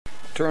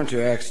Turn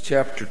to Acts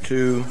chapter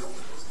 2.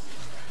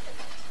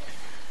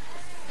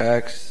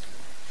 Acts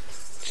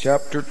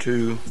chapter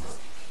 2.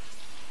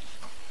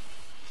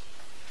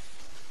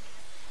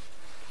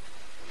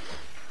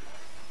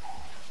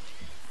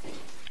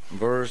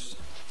 Verse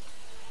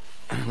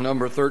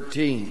number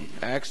 13.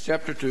 Acts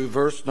chapter 2,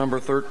 verse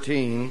number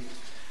 13.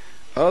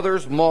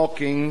 Others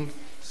mocking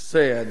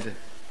said,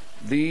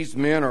 "These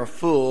men are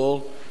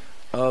full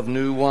of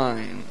new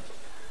wine."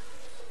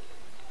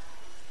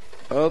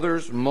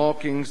 Others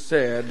mocking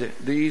said,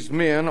 "These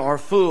men are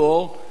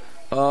full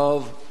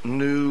of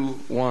new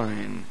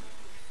wine."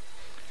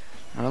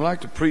 I'd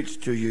like to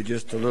preach to you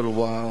just a little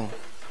while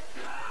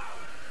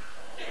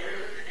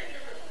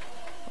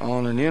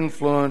on an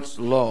influence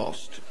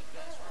lost.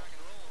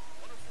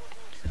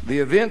 The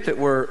event that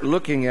we're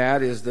looking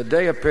at is the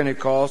day of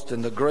Pentecost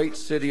in the great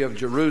city of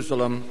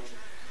Jerusalem.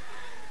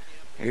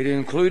 It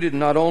included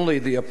not only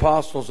the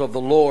apostles of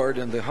the Lord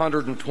and the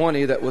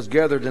 120 that was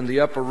gathered in the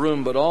upper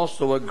room, but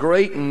also a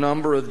great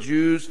number of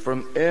Jews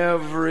from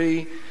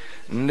every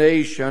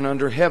nation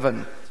under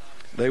heaven.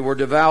 They were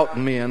devout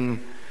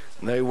men.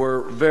 They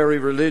were very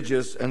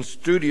religious and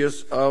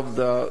studious of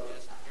the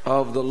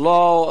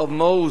law of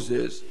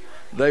Moses.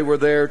 They were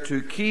there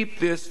to keep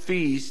this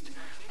feast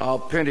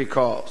of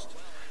Pentecost.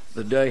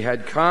 The day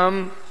had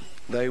come.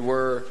 They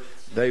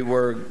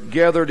were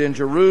gathered in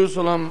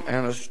Jerusalem,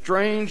 and a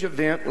strange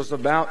event was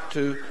about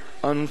to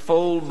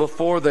unfold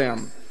before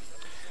them.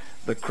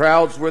 The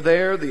crowds were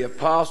there, the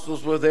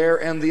apostles were there,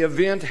 and the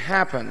event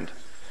happened.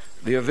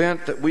 The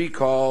event that we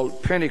call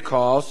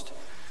Pentecost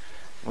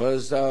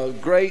was a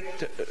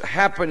great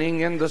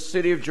happening in the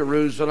city of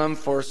Jerusalem,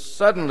 for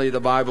suddenly,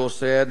 the Bible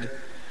said,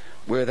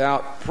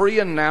 without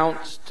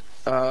pre-announced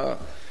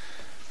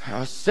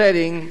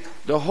setting,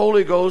 the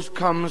Holy Ghost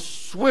comes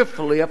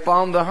swiftly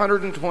upon the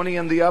 120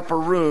 in the upper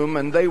room,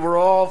 and they were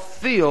all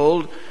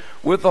filled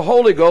with the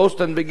Holy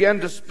Ghost and began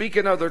to speak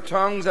in other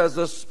tongues as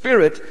the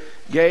Spirit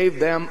gave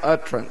them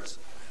utterance.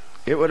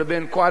 It would have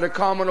been quite a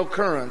common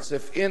occurrence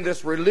if in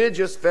this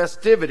religious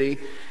festivity,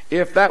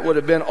 if that would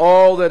have been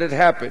all that had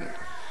happened.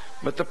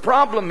 But the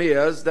problem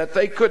is that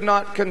they could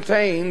not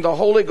contain the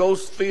Holy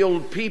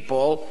Ghost-filled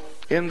people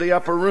in the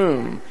upper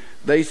room.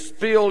 They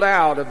spilled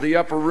out of the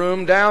upper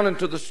room down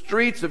into the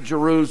streets of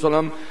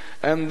Jerusalem,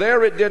 and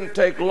there it didn't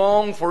take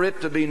long for it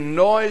to be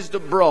noised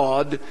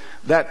abroad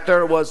that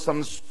there was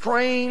some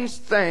strange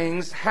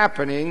things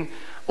happening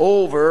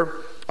over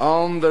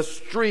on the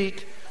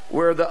street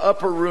where the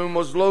upper room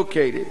was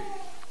located.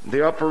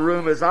 The upper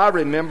room, as I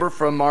remember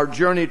from our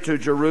journey to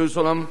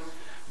Jerusalem,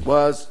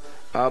 was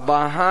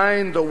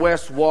behind the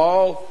west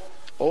wall,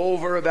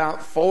 over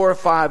about 4 or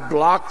 5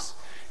 blocks.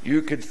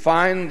 You could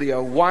find the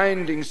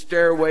winding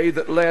stairway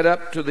that led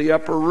up to the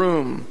upper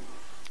room,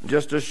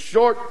 just a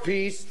short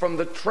piece from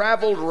the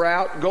traveled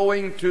route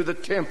going to the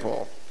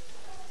temple.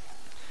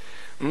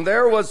 And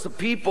there was the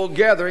people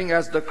gathering.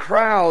 As the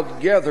crowd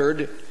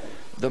gathered,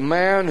 the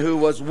man who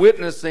was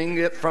witnessing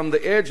it from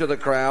the edge of the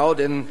crowd,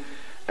 and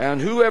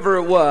whoever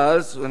it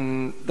was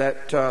and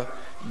that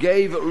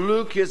gave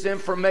Luke his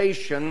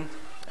information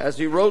as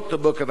he wrote the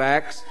book of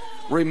Acts,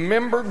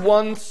 remembered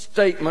one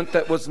statement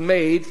that was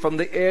made from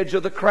the edge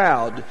of the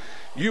crowd.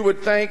 You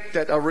would think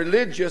that a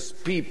religious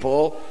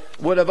people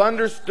would have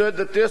understood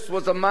that this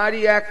was a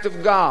mighty act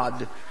of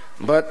God.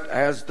 But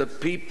as the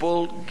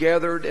people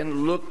gathered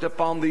and looked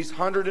upon these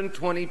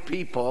 120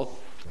 people,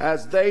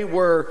 as they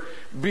were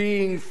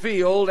being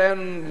filled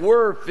and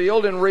were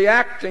filled and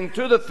reacting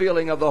to the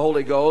filling of the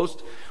Holy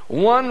Ghost,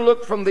 one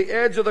looked from the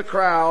edge of the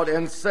crowd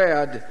and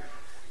said,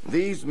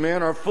 "These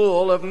men are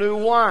full of new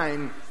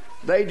wine."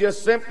 They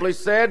just simply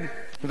said,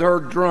 "They're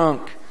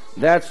drunk."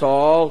 That's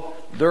all.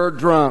 They're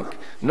drunk.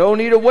 No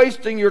need of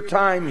wasting your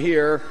time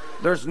here.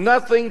 There's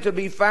nothing to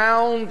be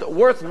found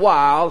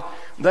worthwhile.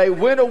 They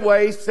went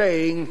away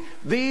saying,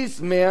 "These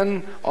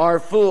men are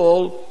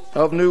full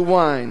of new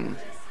wine."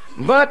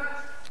 But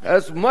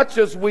as much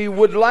as we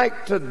would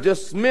like to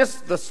dismiss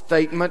the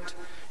statement,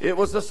 it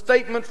was a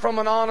statement from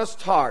an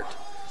honest heart.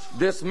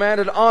 This man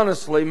had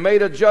honestly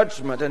made a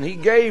judgment, and he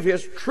gave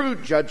his true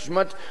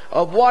judgment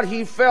of what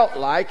he felt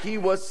like he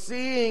was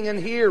seeing and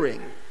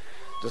hearing.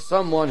 To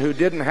someone who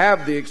didn't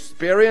have the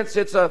experience,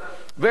 it's a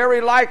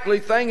very likely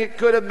thing it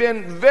could have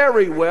been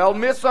very well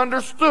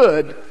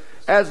misunderstood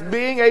as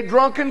being a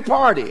drunken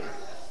party.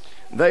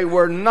 They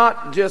were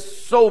not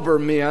just sober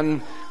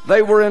men.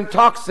 They were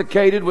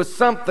intoxicated with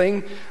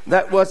something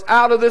that was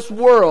out of this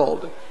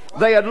world.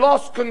 They had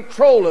lost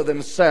control of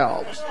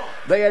themselves.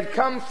 They had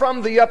come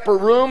from the upper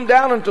room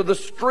down into the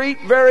street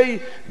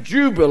very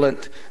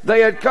jubilant. They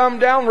had come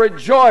down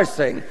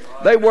rejoicing.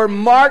 They were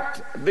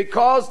marked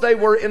because they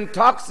were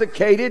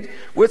intoxicated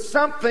with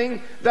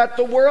something that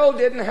the world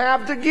didn't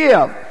have to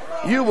give.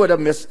 You would have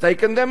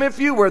mistaken them if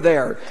you were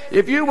there.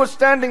 If you were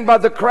standing by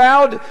the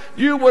crowd,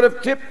 you would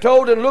have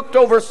tiptoed and looked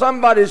over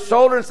somebody's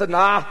shoulder and said,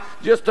 "Nah,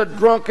 just a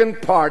drunken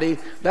party.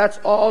 That's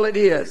all it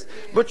is."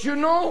 But you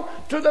know,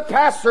 to the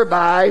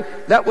passerby,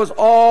 that was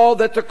all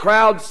that the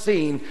crowd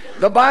seen.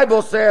 The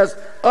Bible says,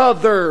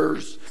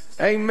 others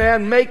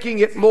Amen. Making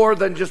it more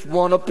than just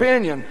one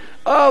opinion.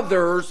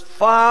 Others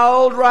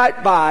filed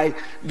right by,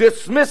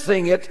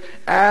 dismissing it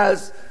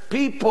as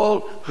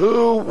people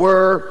who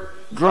were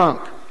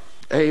drunk.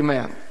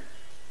 Amen.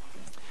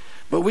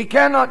 But we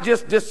cannot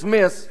just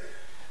dismiss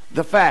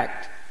the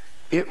fact.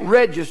 It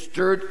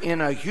registered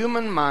in a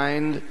human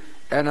mind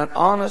and an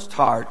honest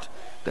heart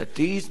that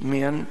these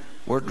men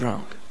were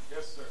drunk.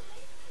 Yes,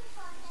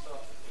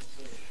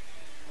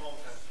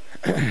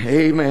 sir.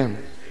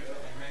 Amen.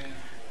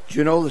 Do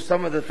you know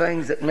some of the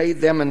things that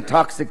made them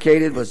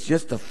intoxicated was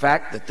just the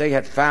fact that they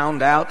had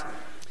found out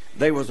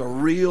there was a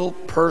real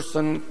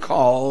person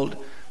called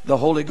the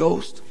Holy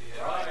Ghost?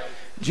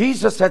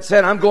 Jesus had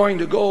said, I'm going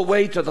to go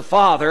away to the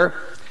Father,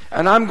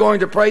 and I'm going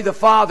to pray the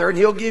Father, and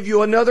He'll give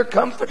you another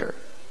comforter.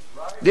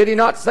 Did He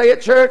not say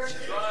it, church?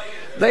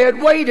 They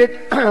had waited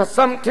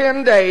some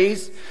 10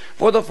 days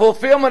for the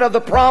fulfillment of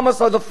the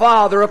promise of the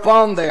Father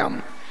upon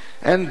them.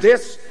 And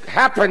this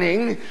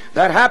happening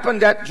that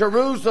happened at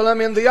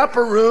Jerusalem in the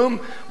upper room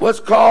was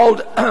called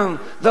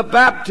the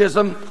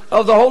baptism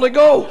of the Holy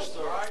Ghost.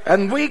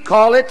 And we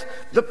call it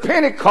the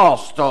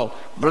Pentecostal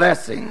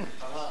blessing.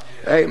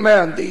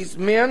 Amen. These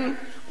men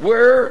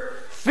were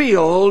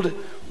filled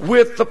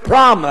with the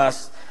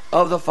promise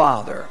of the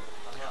Father.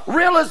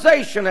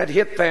 Realization had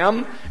hit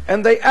them,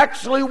 and they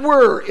actually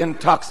were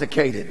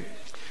intoxicated.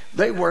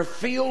 They were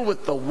filled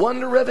with the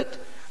wonder of it,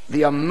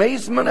 the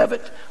amazement of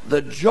it,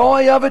 the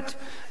joy of it.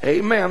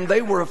 Amen.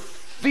 They were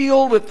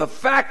filled with the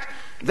fact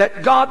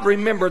that God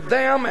remembered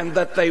them and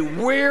that they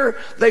were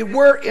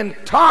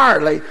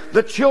entirely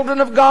the children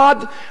of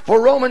God.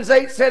 For Romans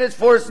 8 said, it's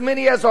for as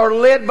many as are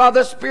led by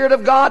the Spirit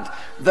of God,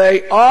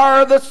 they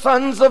are the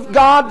sons of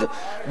God.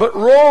 But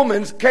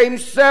Romans came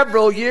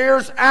several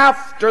years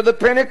after the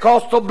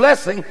Pentecostal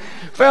blessing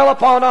fell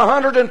upon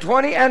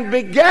 120 and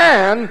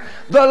began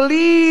the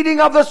leading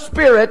of the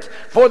Spirit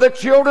for the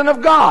children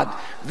of God.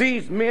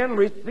 These men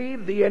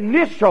received the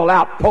initial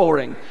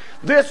outpouring.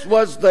 This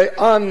was the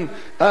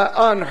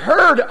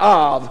unheard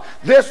of.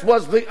 This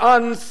was the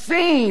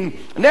unseen.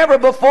 Never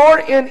before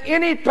in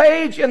any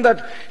page in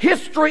the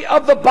history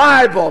of the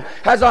Bible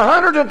has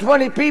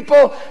 120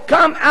 people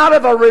come out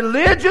of a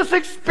religious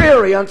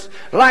experience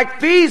like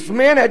these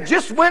men had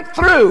just went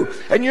through.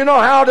 And you know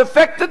how it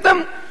affected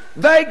them?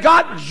 They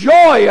got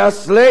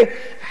joyously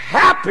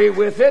happy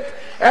with it,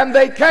 and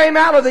they came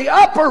out of the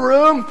upper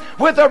room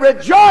with a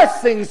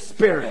rejoicing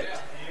spirit.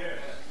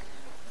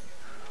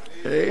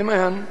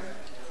 Amen.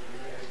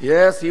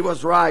 Yes, he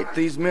was right.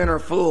 These men are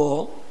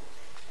full.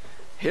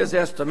 His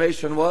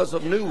estimation was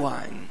of new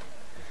wine.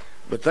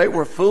 But they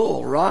were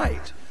full,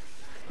 right?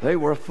 They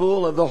were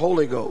full of the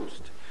Holy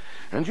Ghost.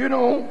 And you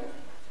know,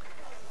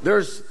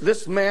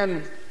 this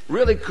man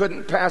really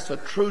couldn't pass a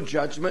true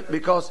judgment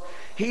because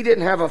he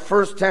didn't have a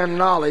first-hand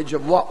knowledge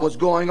of what was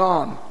going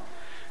on.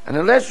 And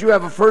unless you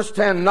have a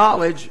first-hand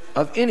knowledge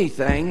of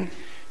anything,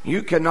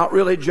 you cannot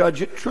really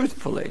judge it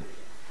truthfully. And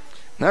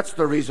that's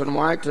the reason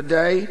why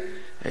today,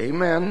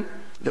 amen,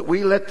 that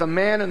we let the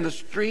man in the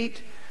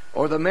street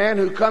or the man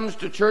who comes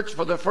to church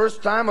for the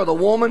first time or the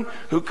woman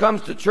who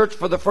comes to church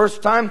for the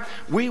first time,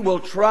 we will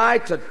try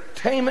to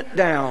tame it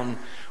down.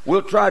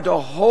 We'll try to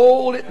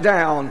hold it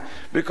down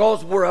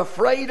because we're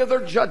afraid of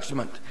their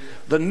judgment.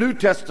 The New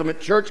Testament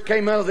church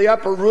came out of the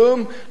upper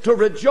room to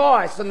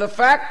rejoice in the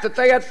fact that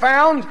they had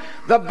found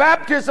the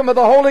baptism of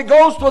the Holy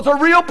Ghost was a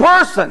real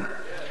person.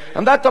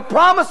 And that the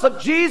promise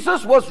of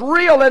Jesus was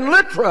real and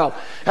literal.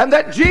 And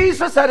that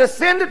Jesus had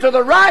ascended to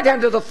the right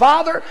hand of the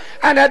Father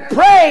and had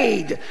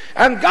prayed.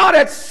 And God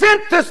had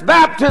sent this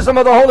baptism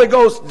of the Holy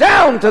Ghost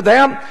down to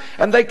them.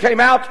 And they came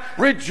out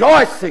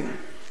rejoicing.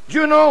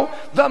 Do you know,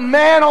 the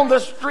man on the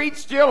street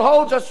still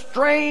holds a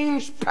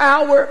strange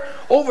power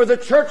over the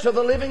church of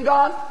the living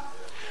God?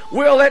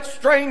 We'll let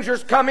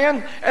strangers come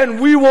in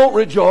and we won't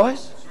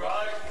rejoice.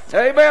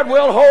 Amen.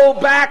 We'll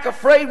hold back,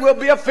 afraid we'll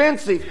be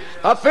offensive.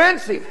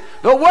 Offensive.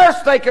 The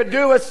worst they could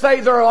do is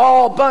say they're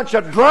all a bunch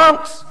of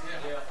drunks.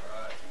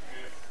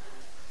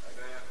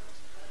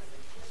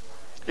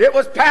 It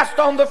was passed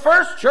on the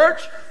first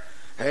church.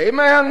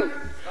 Amen.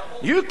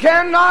 You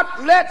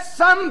cannot let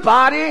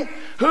somebody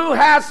who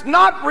has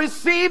not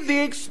received the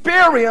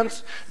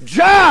experience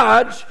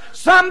judge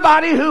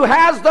somebody who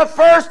has the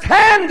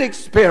first-hand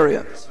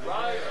experience.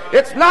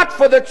 It's not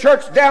for the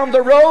church down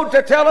the road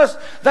to tell us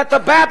that the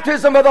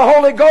baptism of the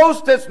Holy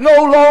Ghost is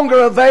no longer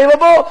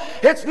available.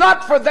 It's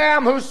not for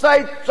them who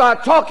say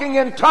talking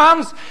in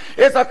tongues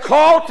is a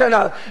cult and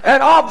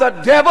of the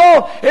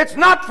devil. It's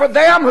not for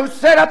them who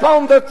sit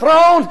upon the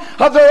throne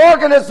of their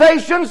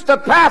organizations to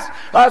pass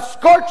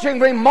scorching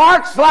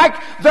remarks like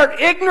they're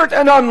ignorant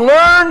and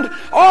unlearned.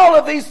 All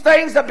of these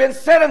things have been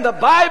said in the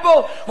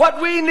Bible.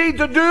 What we need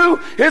to do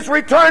is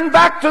return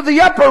back to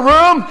the upper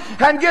room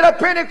and get a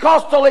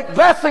Pentecostal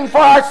blessing for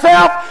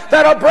ourselves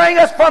that'll bring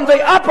us from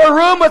the upper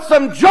room with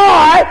some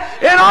joy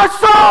in our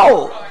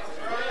soul.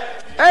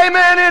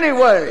 Amen.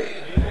 Anyway,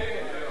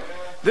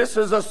 this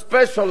is a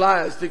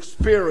specialized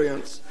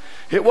experience.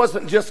 It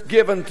wasn't just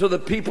given to the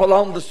people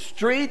on the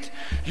street.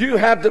 You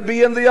had to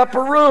be in the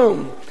upper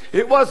room.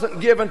 It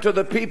wasn't given to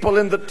the people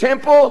in the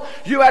temple.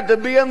 You had to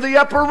be in the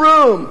upper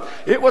room.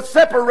 It was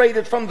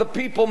separated from the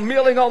people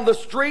milling on the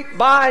street,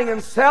 buying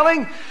and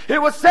selling.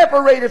 It was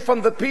separated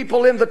from the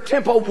people in the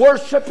temple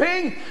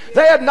worshiping.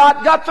 They had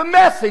not got the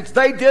message.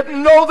 They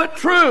didn't know the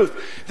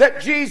truth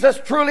that Jesus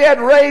truly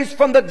had raised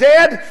from the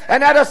dead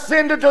and had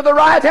ascended to the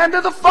right hand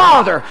of the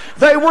Father.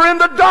 They were in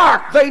the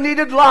dark. They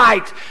needed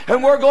light.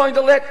 And we're going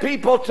to let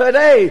people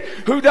today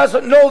who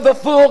doesn't know the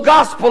full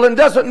gospel and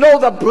doesn't know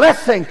the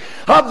blessing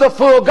of the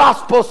full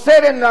gospel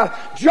sit in the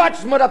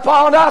judgment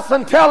upon us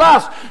and tell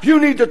us, you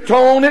need to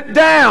tone it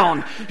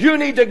down. You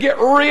need to get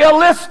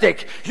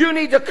realistic. You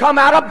need to come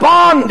out of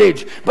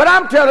bondage. But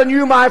I'm telling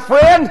you, my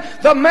friend,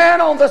 the man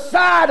on the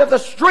side of the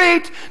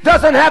street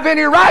doesn't have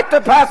any right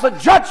to pass a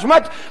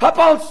judgment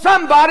upon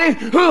somebody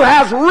who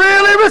has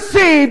really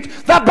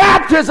received the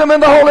baptism in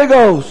the Holy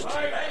Ghost.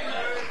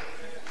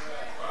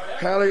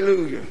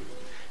 Hallelujah.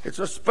 It's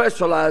a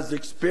specialized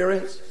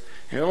experience.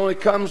 It only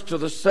comes to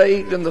the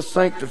saved and the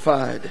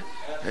sanctified.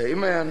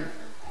 Amen.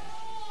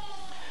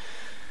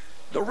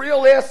 The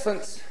real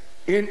essence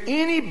in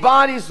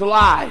anybody's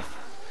life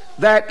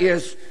that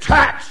is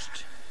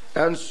touched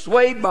and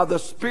swayed by the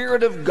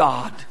Spirit of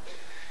God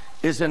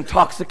is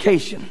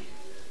intoxication.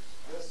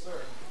 Yes, sir.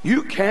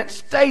 You can't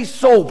stay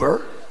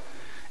sober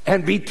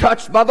and be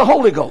touched by the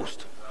Holy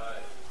Ghost.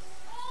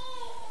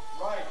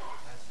 Right.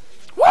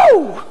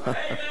 Woo!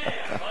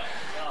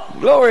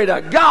 Glory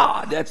to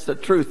God. That's the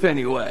truth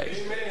anyway.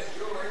 Amen.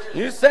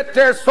 You sit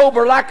there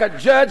sober like a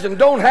judge and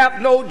don't have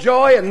no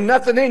joy and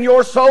nothing in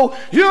your soul.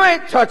 You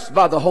ain't touched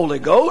by the Holy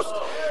Ghost.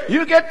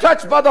 You get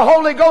touched by the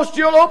Holy Ghost,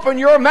 you'll open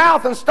your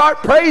mouth and start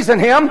praising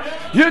Him.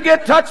 You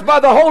get touched by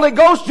the Holy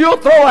Ghost, you'll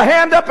throw a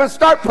hand up and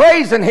start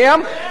praising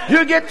Him.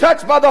 You get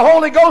touched by the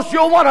Holy Ghost,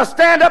 you'll want to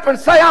stand up and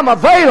say, I'm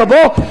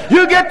available.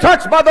 You get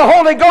touched by the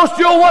Holy Ghost,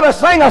 you'll want to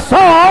sing a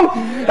song.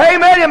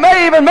 Amen. It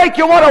may even make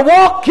you want to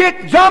walk,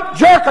 kick, jump,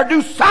 jerk, or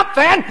do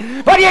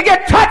something. But you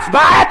get touched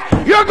by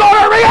it, you're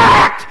going to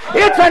react.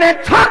 It's an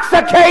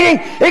intoxicating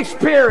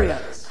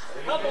experience.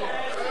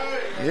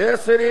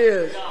 Yes, it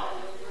is.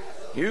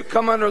 You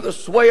come under the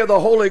sway of the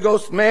Holy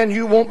Ghost, man,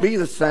 you won't be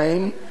the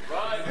same.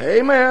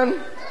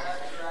 Amen.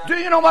 Do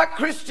you know what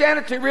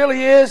Christianity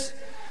really is?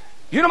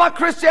 You know what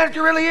Christianity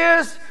really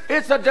is?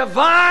 It's a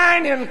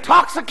divine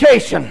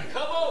intoxication.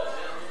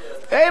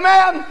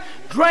 Amen.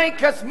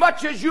 Drink as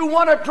much as you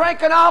want to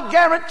drink, and I'll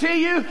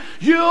guarantee you,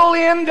 you'll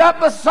end up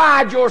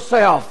beside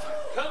yourself.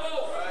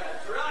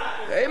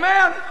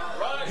 Amen.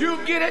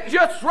 You get it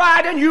just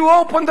right and you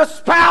open the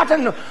spout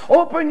and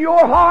open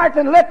your heart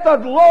and let the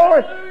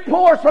Lord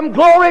pour some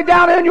glory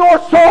down in your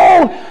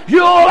soul.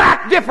 You'll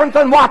act different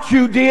than what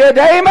you did.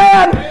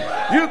 Amen.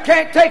 You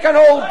can't take an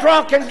old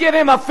drunk and give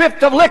him a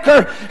fifth of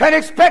liquor and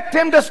expect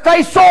him to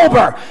stay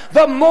sober.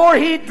 The more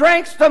he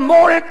drinks, the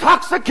more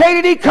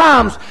intoxicated he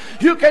comes.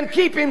 You can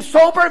keep him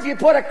sober if you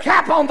put a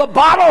cap on the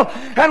bottle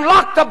and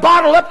lock the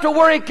bottle up to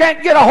where he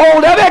can't get a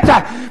hold of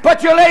it.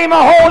 But you let him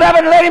a hold of it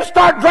and let him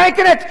start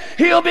drinking it,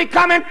 he'll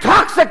become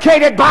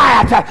intoxicated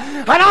by it.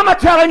 And I'm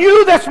telling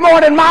you this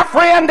morning, my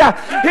friend,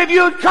 if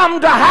you'd come to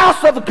the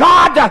house of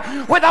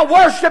God with a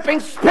worshiping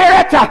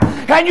spirit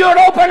and you'd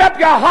open up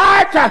your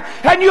heart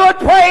and you'd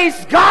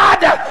praise God,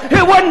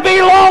 it wouldn't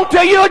be long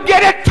till you'd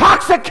get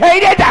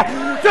intoxicated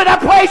to the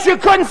place you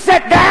couldn't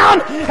sit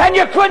down and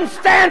you couldn't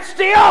stand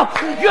still.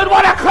 You'd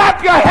want to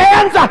clap your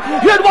hands.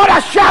 You'd want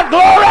to shout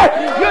glory.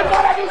 You'd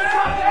want to do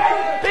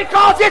something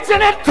because it's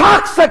an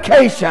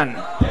intoxication.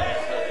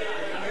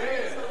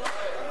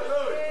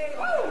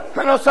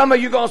 I know some of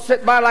you going to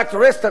sit by like the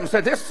rest of them and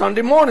say, this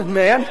Sunday morning,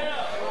 man.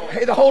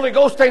 Hey, the Holy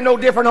Ghost ain't no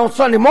different on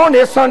Sunday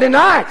morning. It's Sunday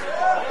night.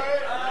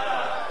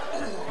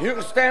 You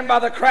can stand by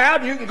the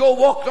crowd and you can go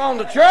walk on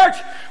to church,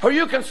 or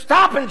you can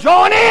stop and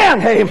join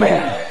in.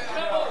 Amen.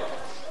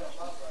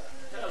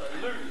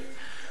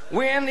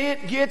 When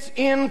it gets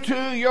into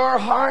your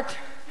heart,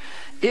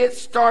 it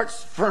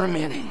starts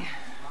fermenting.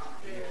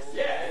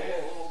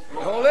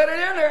 Don't let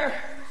it in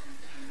there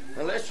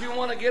unless you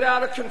want to get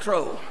out of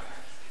control.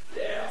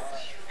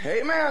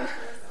 Amen.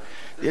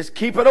 Just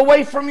keep it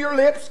away from your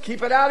lips.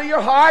 Keep it out of your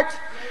heart.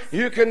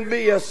 You can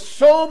be as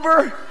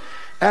sober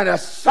and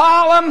as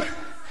solemn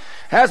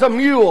as a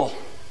mule.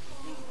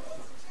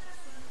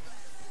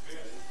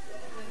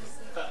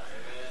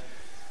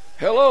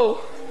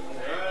 Hello.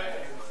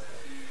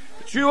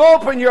 But you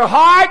open your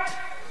heart,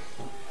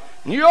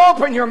 you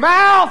open your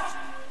mouth,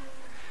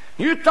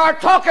 you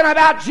start talking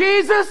about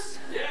Jesus,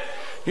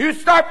 you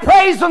start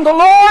praising the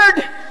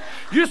Lord,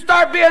 you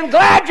start being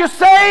glad you're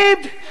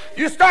saved,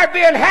 you start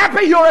being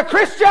happy you're a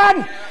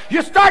Christian,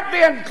 you start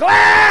being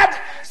glad.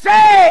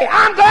 Say,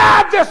 I'm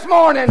glad this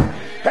morning.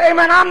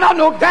 Amen. I'm not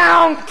no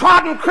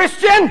downtrodden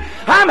Christian.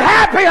 I'm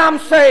happy I'm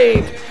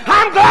saved.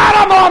 I'm glad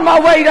I'm on my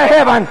way to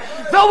heaven.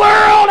 The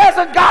world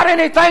hasn't got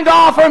anything to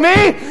offer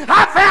me.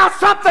 I found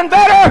something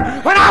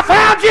better when I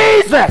found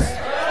Jesus.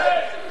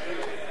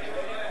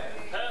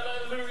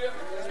 Hallelujah.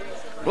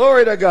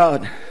 Glory to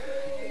God.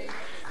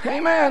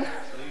 Amen.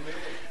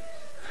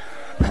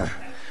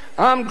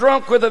 I'm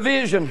drunk with a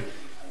vision.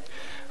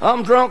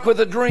 I'm drunk with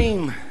a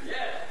dream.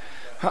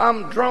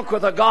 I'm drunk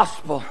with a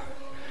gospel.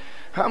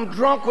 I'm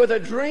drunk with a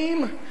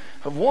dream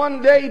of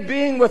one day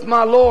being with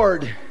my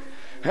Lord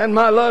and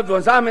my loved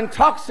ones. I'm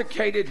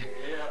intoxicated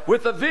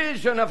with the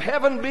vision of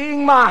heaven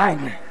being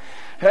mine.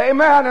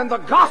 Amen. And the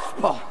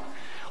gospel.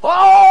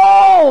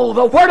 Oh,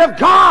 the Word of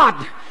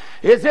God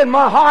is in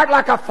my heart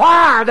like a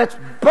fire that's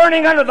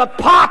burning under the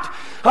pot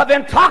of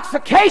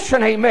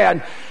intoxication.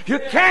 Amen. You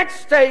can't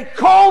stay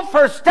cold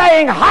for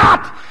staying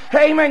hot.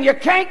 Amen. You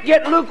can't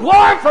get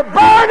lukewarm for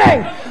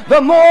burning.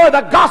 The more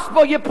the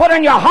gospel you put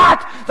in your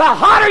heart, the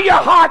hotter your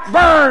heart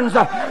burns.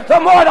 The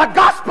more the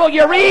gospel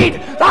you read,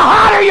 the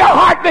hotter your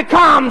heart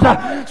becomes.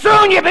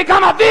 Soon you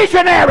become a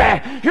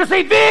visionary. You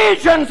see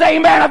visions,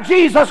 amen, of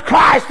Jesus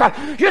Christ.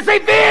 You see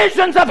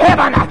visions of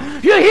heaven.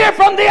 You hear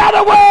from the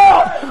other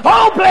world.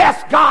 Oh,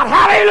 bless God.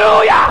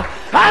 Hallelujah.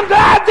 I'm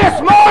glad this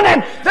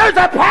morning there's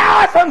a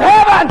power from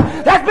heaven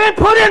that's been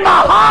put in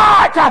my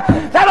heart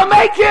that'll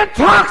make you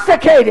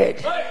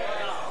intoxicated.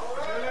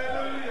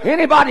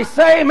 Anybody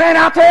say amen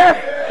out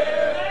there?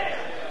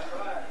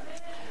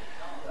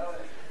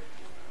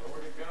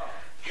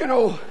 You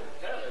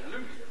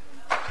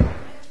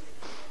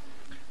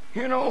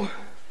know,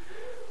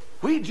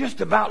 we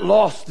just about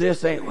lost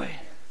this, ain't we?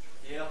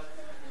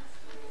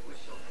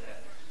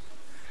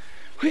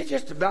 We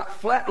just about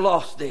flat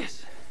lost this.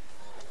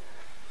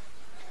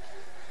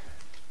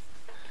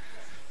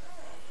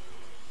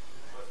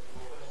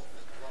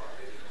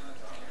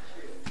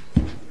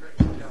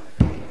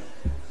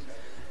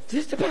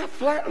 Just about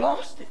flat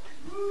lost it.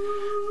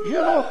 You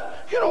know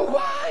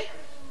why?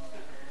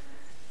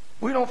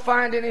 We don't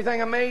find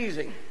anything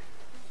amazing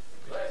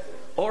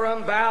or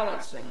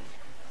unbalancing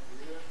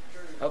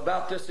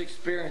about this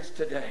experience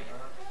today.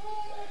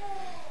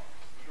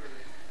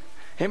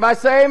 Anybody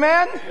say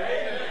amen?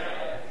 Amen.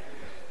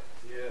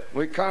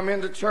 We come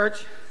into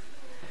church,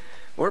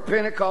 we're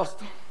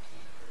Pentecostal.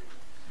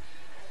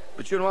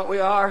 But you know what we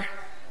are?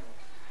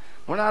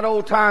 We're not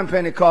old time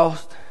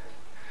Pentecost.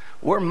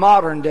 We're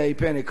modern day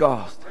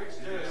Pentecost.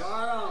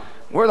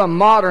 We're the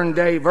modern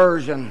day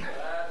version.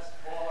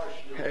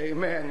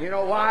 Amen. You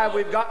know why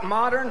we've got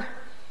modern?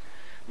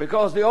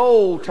 Because the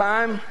old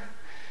time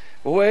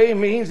way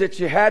means that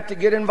you had to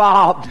get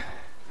involved.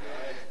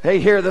 They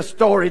hear the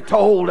story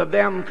told of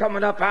them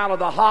coming up out of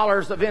the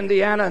hollers of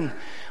Indiana and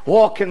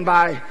walking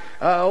by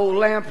old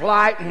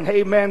lamplight and,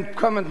 amen,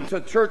 coming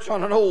to church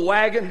on an old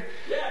wagon,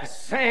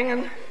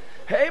 singing.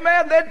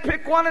 Amen. They'd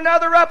pick one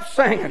another up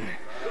singing.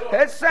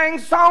 They'd sing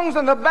songs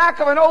in the back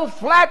of an old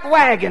flat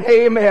wagon.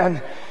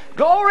 Amen.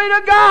 Glory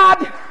to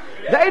God.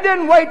 They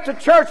didn't wait to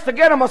church to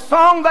get them a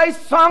song. They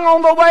sung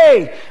on the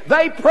way.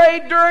 They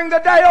prayed during the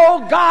day.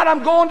 Oh God,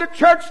 I'm going to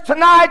church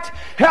tonight.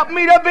 Help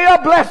me to be a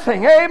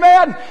blessing.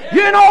 Amen.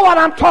 You know what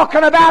I'm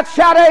talking about.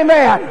 Shout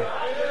amen.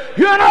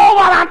 You know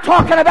what I'm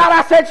talking about.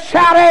 I said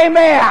shout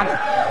amen.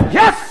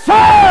 Yes,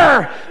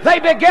 sir. They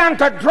began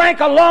to drink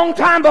a long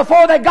time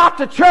before they got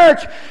to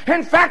church.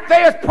 In fact,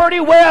 they was pretty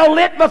well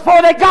lit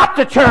before they got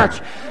to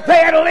church. They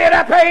had lit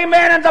up,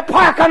 amen, in the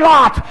parking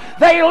lot.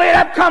 They lit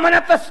up coming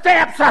up the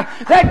steps.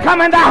 They'd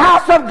come in the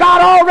house of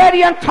God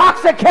already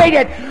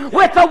intoxicated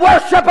with the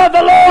worship of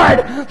the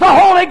Lord. The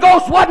Holy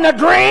Ghost wasn't a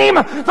dream.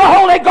 The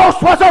Holy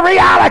Ghost was a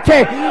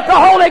reality. The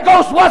Holy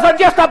Ghost wasn't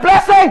just a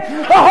blessing.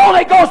 The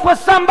Holy Ghost was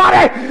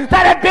somebody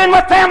that had been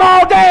with them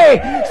all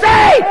day.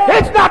 Say,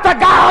 it's not the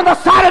guy on the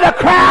side of the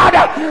crowd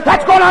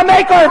that's going to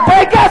make or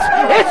break us.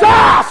 It's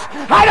us.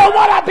 I don't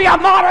want to be a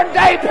modern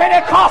day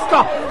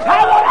Pentecostal.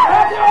 I want to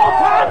have the old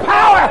time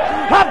power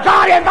of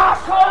God in my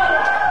soul.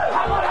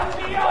 I want to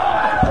feel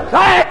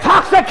the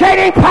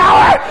intoxicating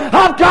power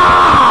of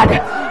God.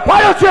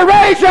 Why don't you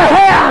raise your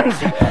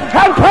hands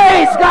and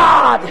praise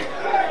God?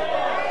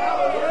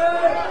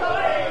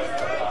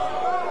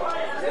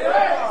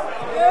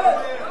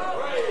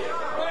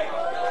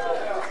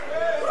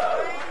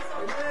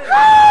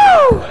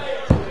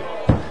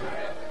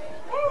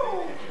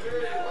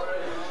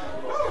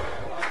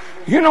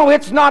 You know,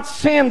 it's not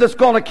sin that's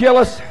going to kill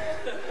us.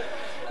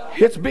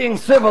 It's being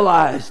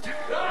civilized.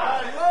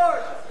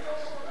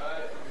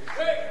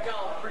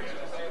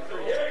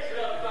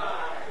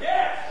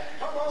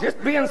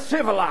 Just being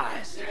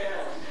civilized.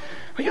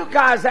 You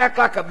guys act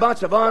like a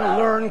bunch of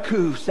unlearned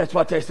coos. That's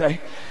what they say.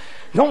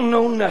 Don't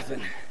know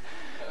nothing.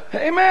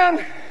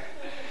 Amen.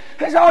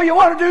 That's all you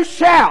want to do,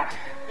 shout.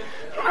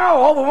 No,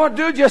 all we want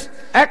to do is just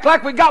act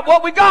like we got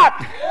what we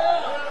got.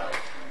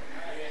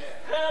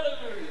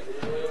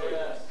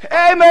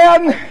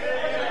 Amen.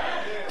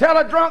 Tell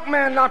a drunk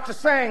man not to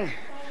sing.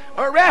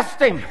 Arrest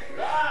him.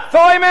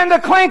 Throw him in the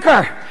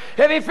clinker.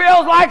 If he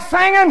feels like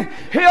singing,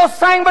 he'll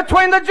sing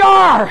between the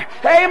jar.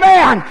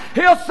 Amen.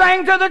 He'll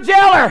sing to the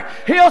jailer.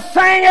 He'll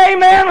sing,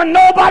 amen, when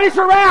nobody's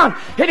around.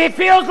 If he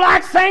feels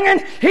like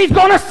singing, he's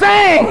going to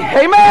sing.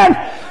 Amen.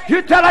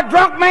 You tell a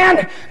drunk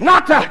man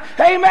not to,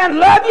 amen,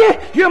 love you,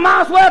 you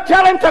might as well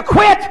tell him to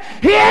quit.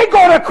 He ain't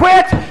going to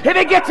quit. If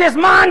he gets his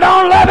mind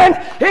on loving,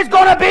 he's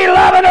going to be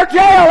loving or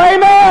jail.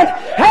 Amen.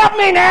 Help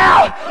me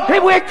now.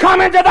 If we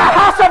come into the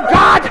house of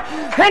God,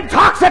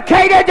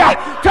 intoxicated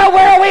to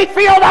where we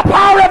feel the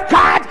power of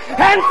God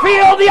and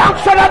feel the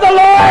unction of the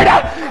Lord.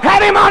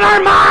 Have Him on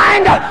our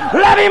mind.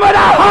 Love Him with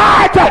our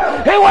heart.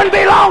 It wouldn't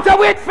be long till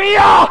we'd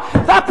feel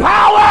the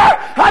power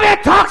of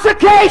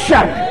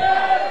intoxication.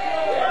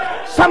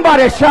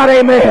 Somebody shout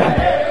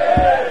amen.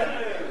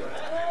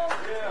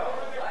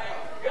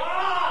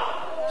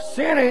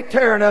 Sin ain't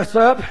tearing us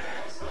up.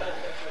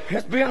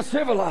 It's being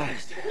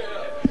civilized.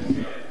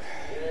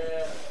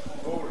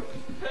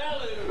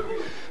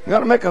 You got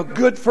to make a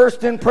good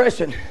first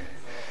impression.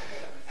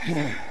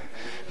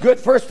 Good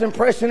first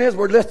impression is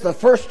we're just the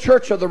first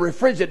church of the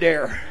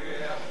Refrigerator.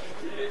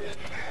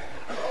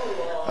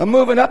 I'm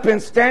moving up in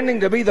standing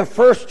to be the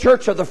first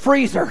church of the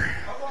freezer.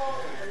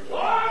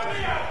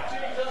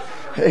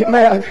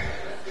 Amen.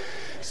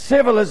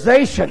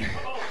 Civilization.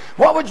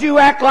 What would you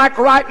act like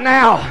right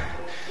now?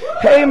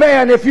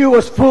 Amen. If you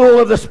was full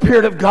of the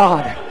Spirit of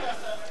God.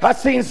 I've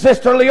seen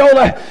Sister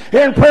Leola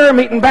in prayer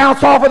meeting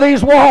bounce off of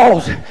these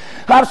walls.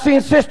 I've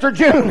seen Sister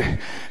June,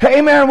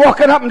 amen,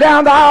 walking up and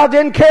down the aisle,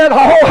 didn't care, the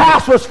whole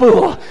house was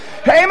full.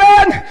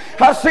 Amen.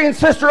 I've seen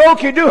Sister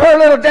Okie do her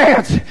little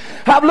dance.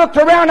 I've looked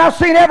around, I've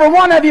seen every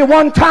one of you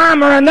one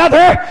time or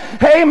another,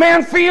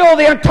 amen, feel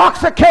the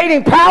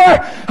intoxicating power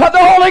of the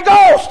Holy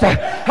Ghost.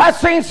 I've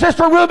seen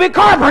Sister Ruby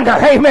Carpenter,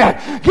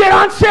 amen, get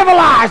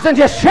uncivilized and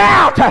just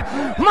shout,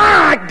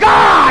 my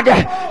God.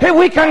 If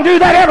we can do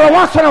that every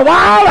once in a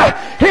while,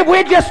 if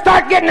we just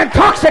start getting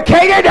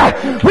intoxicated,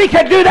 we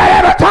can do that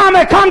every time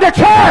we come to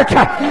church.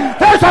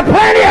 There's a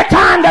plenty of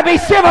time to be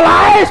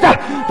civilized.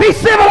 Be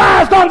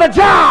civilized on the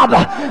job.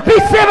 Be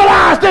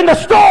civilized in the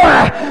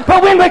store.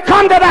 But when we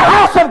come to the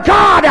house of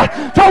God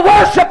to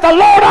worship the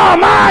Lord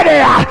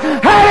Almighty,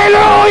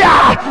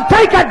 hallelujah,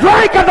 take a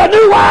drink of the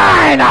new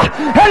wine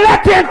and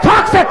let the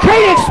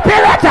intoxicating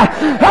spirit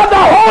of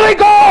the Holy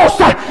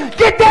Ghost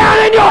get down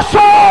in your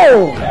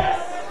soul.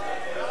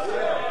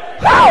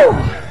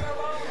 Oh!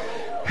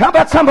 How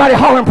about somebody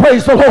hollering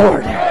praise the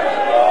Lord?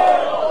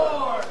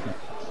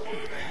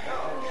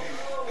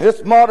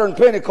 This modern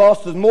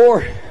Pentecost is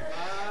more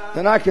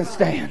than I can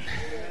stand.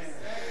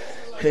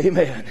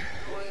 Amen.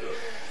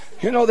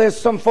 You know, there's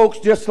some folks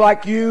just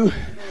like you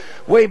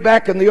way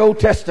back in the Old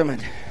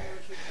Testament.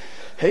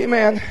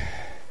 Amen.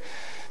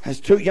 There's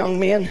two young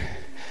men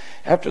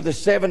after the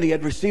 70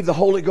 had received the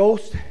Holy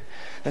Ghost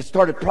that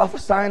started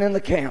prophesying in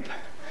the camp.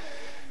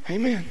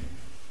 Amen.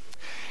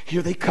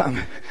 Here they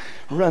come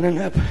running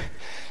up.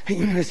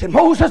 And they said,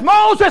 Moses,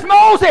 Moses,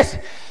 Moses,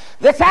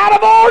 that's out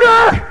of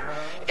order.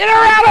 They're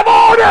out of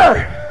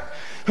order.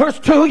 There's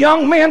two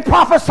young men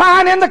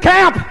prophesying in the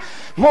camp.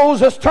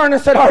 Moses turned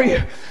and said,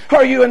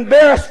 Are you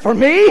embarrassed for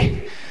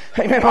me?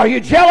 Amen. Are you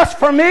jealous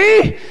for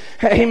me?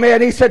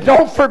 Amen. He said,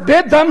 don't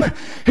forbid them.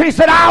 He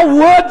said, I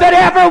would that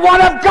every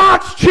one of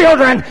God's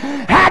children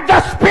had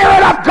the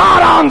Spirit of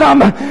God on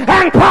them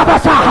and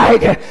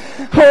prophesied.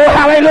 Oh,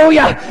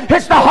 hallelujah.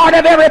 It's the heart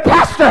of every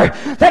pastor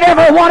that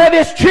every one of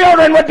his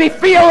children would be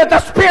filled with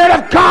the Spirit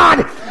of God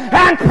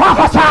and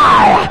prophesy.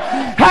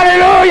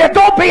 Hallelujah.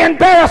 Don't be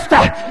embarrassed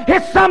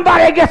if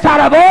somebody gets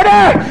out of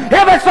order.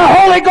 If it's the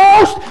Holy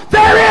Ghost,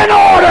 they're in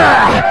order.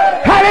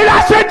 Hallelujah.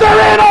 I said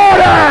they're in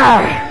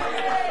order.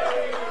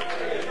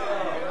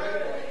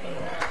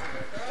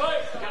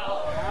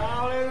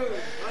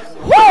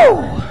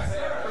 Woo!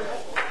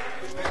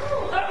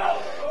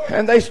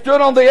 And they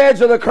stood on the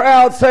edge of the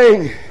crowd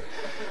saying,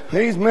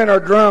 these men are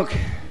drunk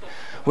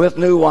with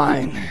new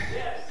wine.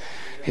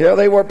 Yeah,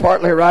 they were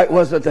partly right,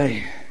 wasn't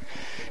they?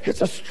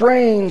 It's a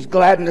strange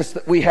gladness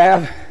that we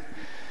have.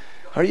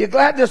 Are you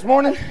glad this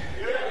morning?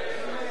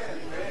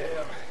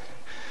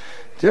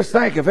 Just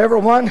think, if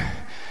everyone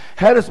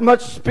had as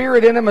much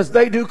spirit in them as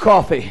they do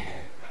coffee.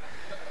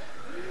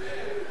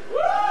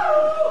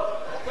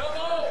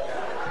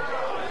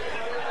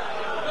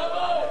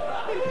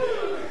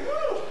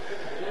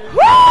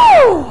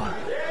 Woo!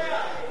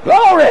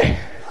 Glory!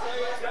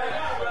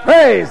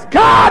 Praise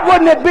God!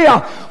 Wouldn't it be a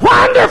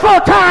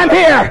wonderful time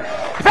here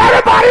if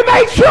everybody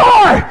made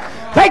sure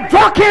they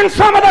drunk in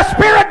some of the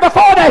Spirit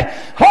before they...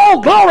 Oh,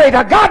 glory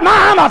to God.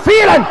 I'm a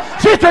feeling,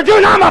 Sister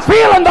June, I'm a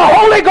feeling the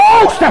Holy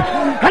Ghost.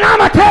 And I'm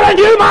a telling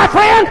you, my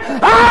friend,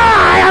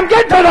 I am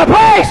getting to the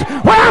place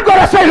where I'm going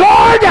to say,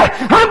 Lord,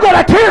 I'm going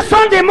to tear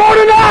Sunday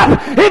morning up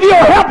if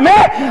you'll help me.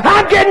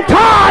 I'm getting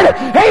tired,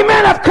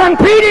 amen, of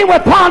competing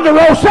with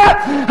Ponderosa.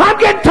 I'm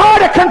getting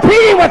tired of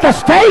competing with the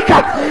steak.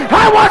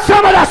 I want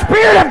some of the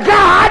Spirit of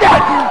God.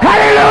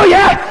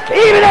 Hallelujah.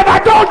 Even if I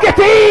don't get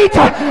to eat,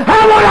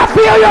 I want to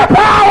feel your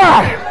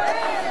power.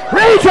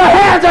 Raise your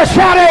hands and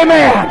shout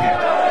amen.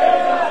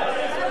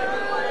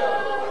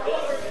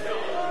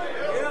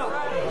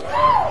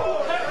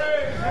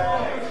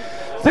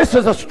 This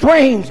is a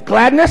strange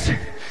gladness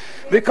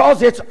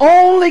because it's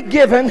only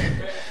given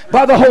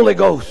by the Holy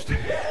Ghost.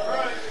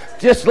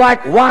 Just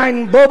like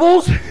wine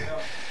bubbles,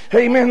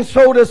 amen,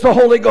 so does the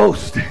Holy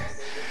Ghost.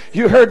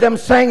 You heard them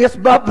saying it's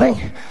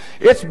bubbling,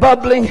 it's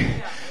bubbling,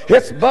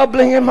 it's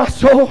bubbling in my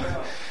soul.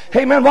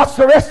 Amen. What's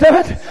the rest of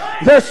it?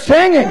 They're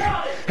singing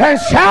and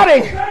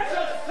shouting.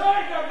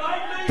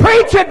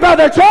 Preach it,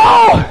 Brother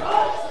Joel.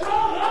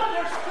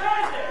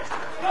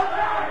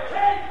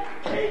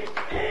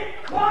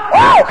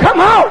 come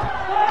on.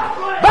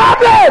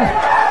 Bubbling,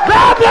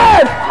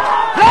 bubbling,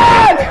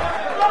 then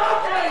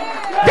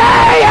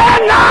day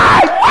and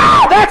night.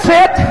 Wow, that's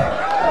it.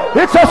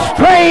 It's a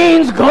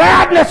strange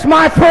gladness,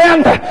 my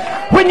friend.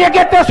 When you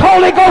get this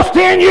Holy Ghost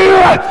in you,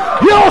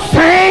 you'll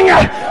sing,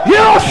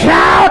 you'll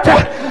shout,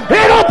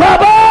 it'll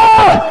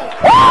bubble.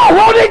 Oh,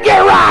 won't it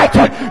get right?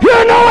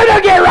 You know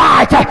it'll get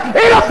right.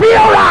 It'll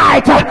feel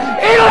right.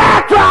 It'll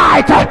act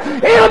right.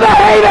 It'll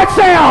behave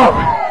itself.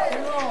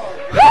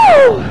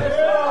 Woo!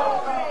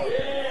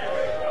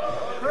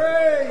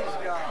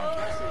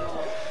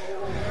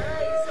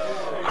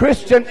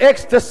 Christian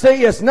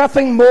ecstasy is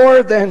nothing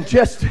more than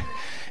just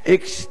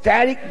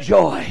ecstatic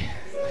joy.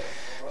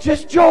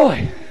 Just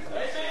joy.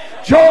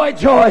 Joy,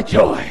 joy,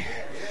 joy.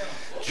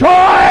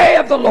 Joy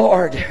of the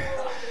Lord.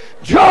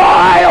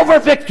 Joy over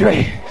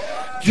victory.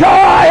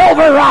 Joy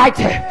over right.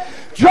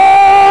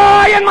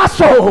 Joy in my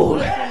soul.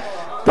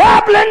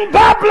 Bubbling,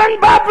 bubbling,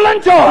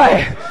 bubbling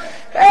joy.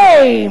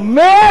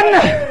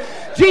 Amen.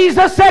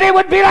 Jesus said it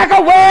would be like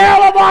a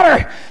well of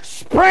water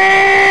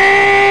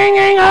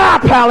springing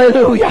up.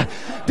 Hallelujah.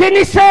 Didn't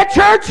he say it,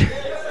 church?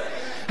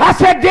 I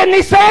said, didn't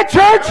he say it,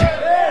 church?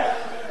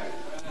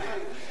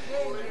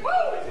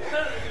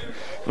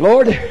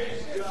 Lord,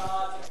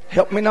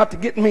 help me not to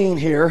get mean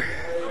here.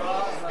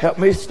 Help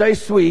me to stay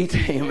sweet.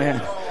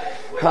 Amen.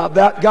 I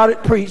about got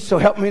it preached, so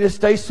help me to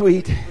stay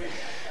sweet.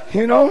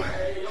 You know,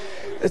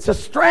 it's a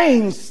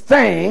strange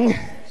thing,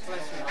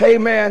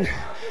 amen,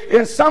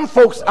 in some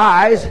folks'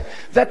 eyes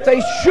that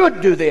they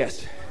should do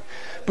this.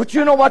 But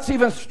you know what's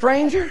even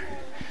stranger?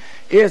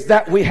 Is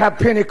that we have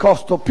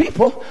Pentecostal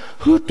people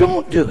who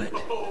don't do it.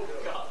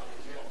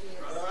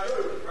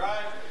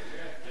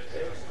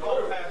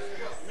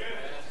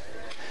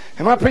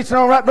 Am I preaching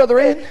all right, Brother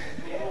Ed?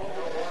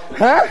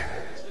 Huh?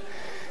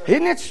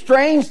 Isn't it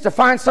strange to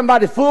find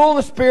somebody full of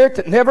the Spirit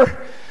that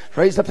never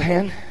raises up a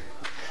hand,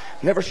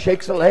 never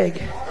shakes a leg,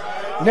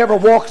 never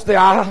walks the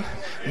aisle,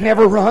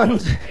 never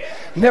runs,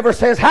 never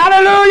says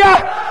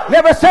hallelujah,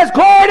 never says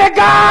glory to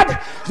God,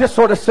 just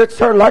sort of sits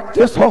there like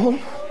this home.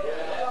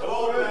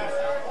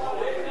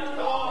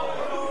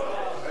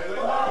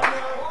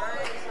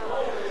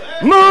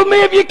 Move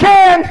me if you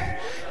can.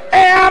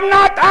 Hey, I'm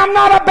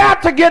not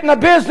about to get in the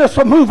business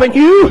of moving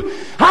you.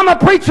 I'm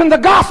preaching the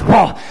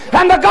gospel.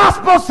 And the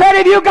gospel said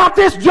if you got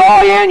this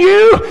joy in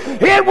you,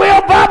 it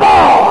will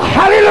bubble.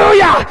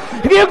 Hallelujah.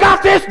 If you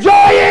got this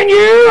joy in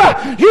you,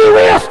 you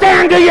will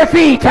stand to your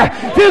feet.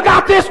 If you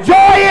got this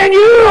joy in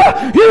you,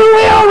 you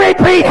will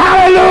repeat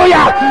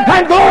hallelujah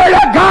and glory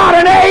to God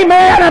and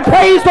amen and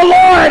praise the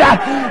Lord.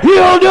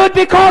 You'll do it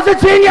because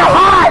it's in your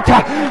heart.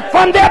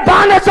 From the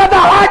abundance of the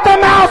heart, the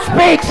mouth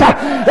speaks.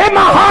 And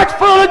my heart's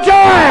full of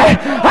joy.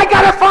 I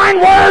got to find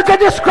words that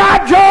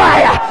describe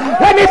joy.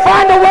 Let me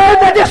find the word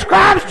that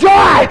describes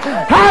joy.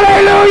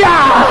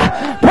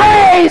 Hallelujah.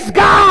 Praise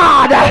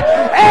God.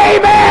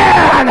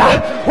 Amen.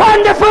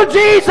 Wonderful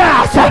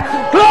Jesus.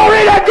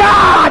 Glory to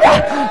God.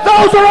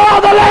 Those are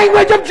all the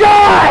language of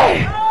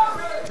joy.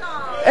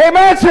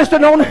 Amen, Sister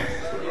Nona.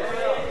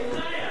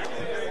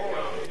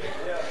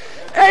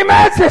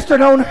 Amen, Sister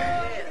Nona.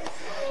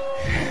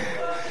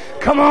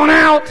 Come on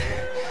out.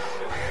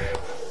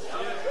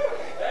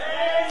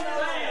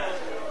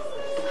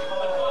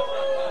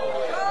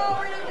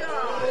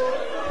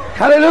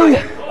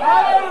 Hallelujah.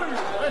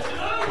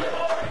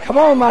 Come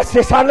on, my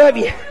sis, I love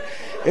you.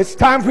 It's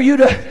time for you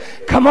to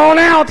come on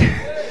out.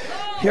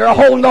 You're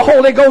holding the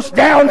Holy Ghost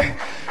down.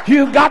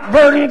 You got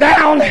burdened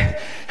down.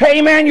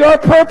 Amen, you're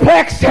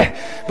perplexed.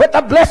 But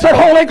the blessed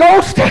Holy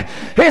Ghost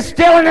is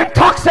still an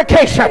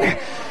intoxication.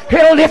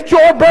 He'll lift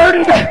your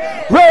burden,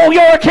 roll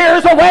your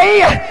cares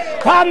away.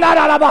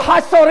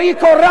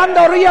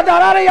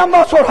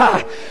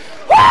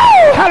 Woo!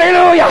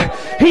 Hallelujah.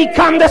 He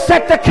come to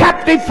set the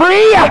captive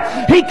free.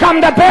 He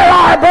come to bear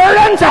our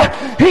burdens.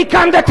 He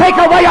come to take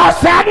away our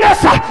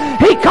sadness.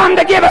 He come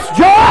to give us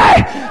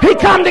joy. He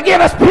come to give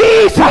us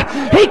peace.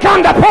 He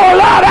come to pour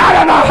love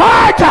out in our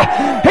heart.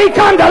 He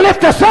come to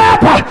lift us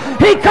up.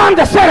 He come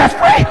to set us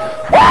free.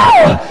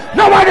 Woo!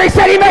 No wonder he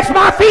said he makes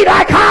my feet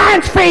like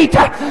hinds' feet.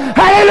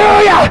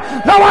 Hallelujah.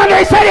 No wonder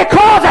he said he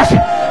calls us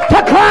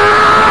to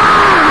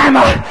climb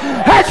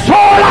and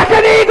soar like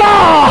an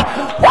eagle.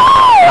 Woo!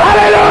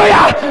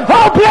 Hallelujah.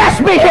 Oh, bless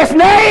be his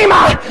name.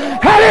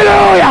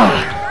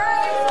 Hallelujah.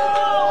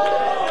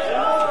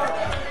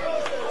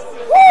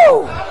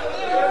 Woo!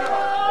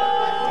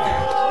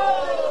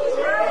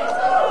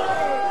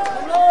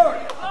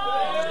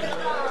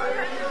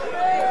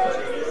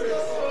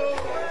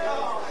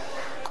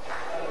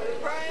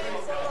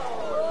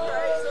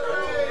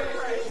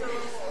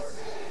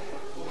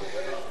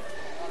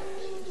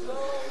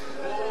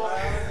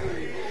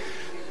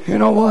 You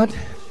know what?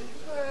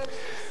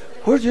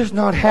 We're just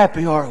not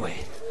happy, are we?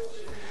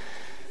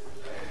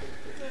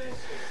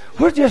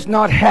 We're just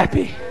not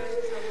happy.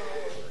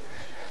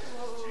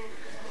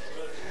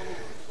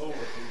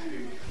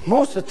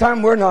 Most of the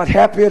time, we're not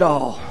happy at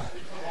all.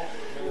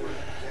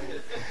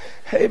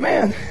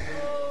 Amen.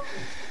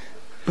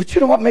 But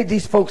you know what made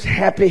these folks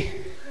happy?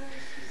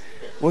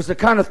 Was the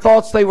kind of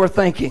thoughts they were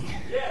thinking.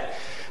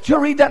 Did you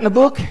read that in the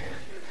book?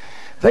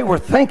 They were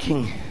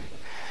thinking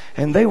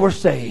and they were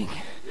saying.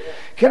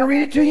 Can I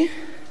read it to you?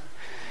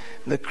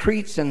 The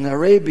Cretes and the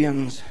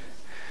Arabians,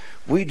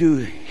 we do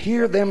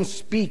hear them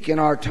speak in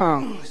our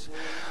tongues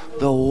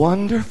the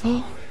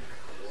wonderful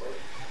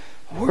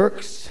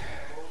works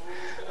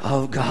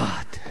of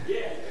God.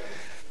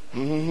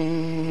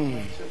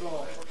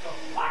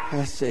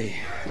 Let's see.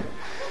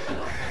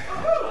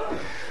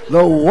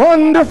 The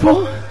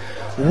wonderful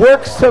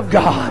works of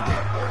God.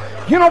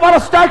 You know what'll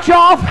start you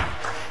off?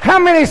 How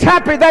many's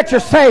happy that you're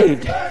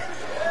saved?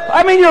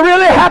 I mean, you're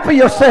really happy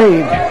you're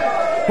saved.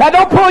 Now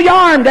don't pull your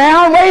arm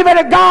down, wave it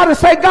at God and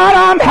say, God,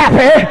 I'm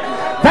happy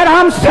that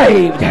I'm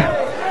saved.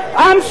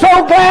 I'm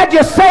so glad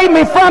you saved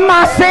me from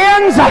my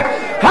sins.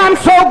 I'm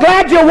so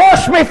glad you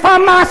washed me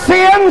from my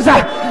sins.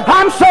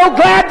 I'm so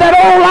glad that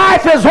old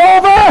life is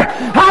over.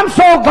 I'm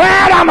so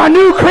glad I'm a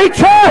new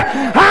creature.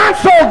 I'm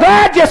so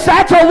glad you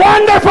said it's a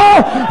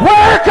wonderful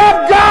work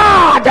of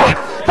God.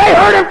 They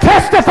heard him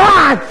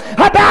testify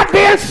about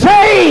being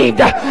saved,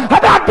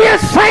 about being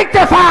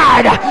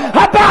sanctified,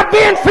 about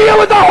being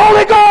filled with the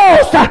Holy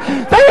Ghost.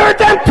 They heard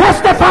them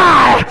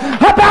testify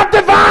about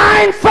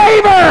divine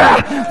favor.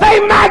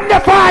 They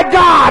magnified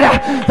God.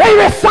 They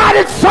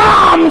recited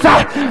Psalms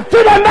to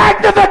the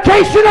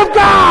magnification of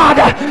God.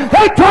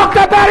 They talked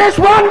about his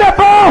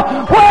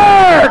wonderful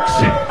works.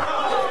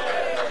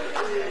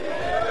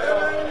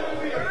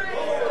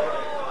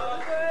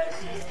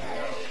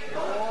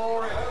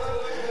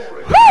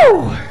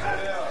 Woo!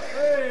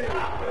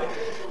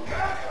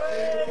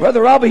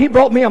 Brother Robbie, he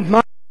brought me a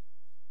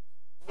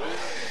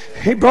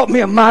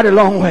mighty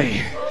long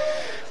way.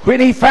 When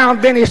he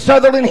found Bennie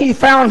Sutherland, he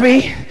found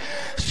me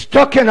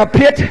stuck in a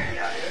pit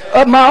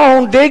of my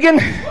own digging.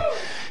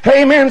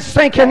 Amen.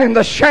 Sinking in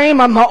the shame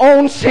of my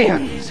own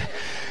sins.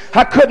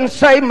 I couldn't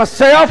save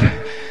myself.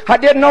 I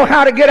didn't know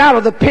how to get out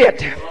of the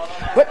pit.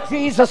 But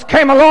Jesus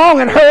came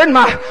along and heard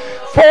my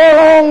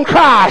forlorn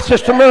cry,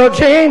 Sister Merle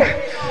Jean.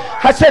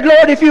 I said,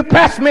 Lord, if you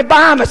pass me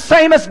by, I'm the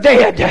same as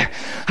dead.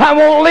 I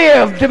won't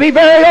live to be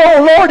very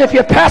old, Lord, if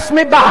you pass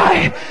me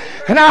by.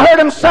 And I heard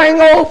him saying,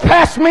 oh,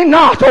 pass me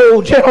not,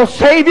 oh, gentle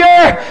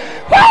Savior.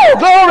 Oh,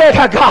 glory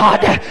to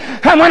God.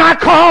 And when I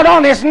called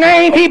on his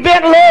name, he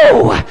bent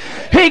low.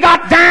 He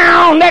got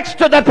down next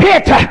to the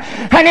pit,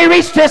 and he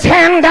reached his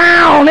hand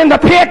down in the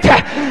pit,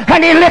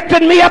 and he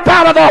lifted me up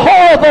out of the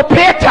horrible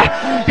pit.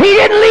 He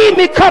didn't leave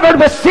me covered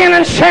with sin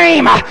and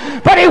shame,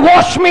 but he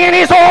washed me in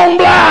his own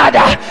blood.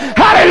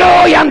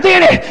 Hallelujah. And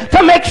then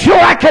to make sure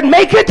I could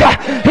make it,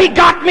 he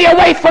got me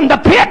away from the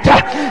pit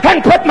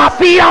and put my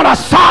feet on a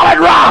solid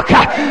rock.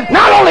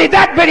 Not only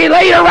that, but he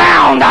laid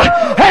around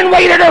and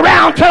waited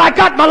around till I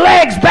got my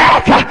legs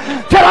back,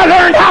 till I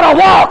learned how to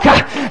walk,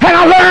 and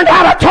I learned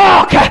how to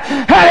talk.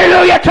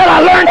 Hallelujah. Till I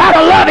learned how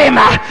to love him.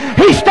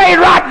 He stayed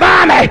right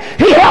by me.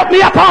 He helped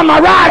me up on my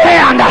right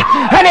hand,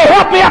 and he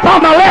helped me up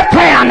on my left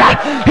hand.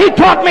 He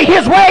taught me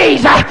his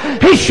ways.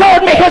 He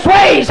showed me his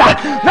ways.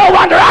 No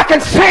wonder I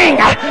can sing.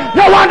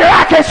 No wonder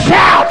I can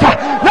shout.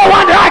 No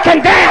wonder I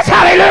can dance.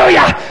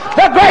 Hallelujah.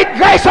 The great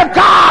grace of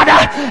God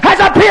has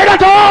appeared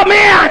unto all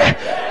men.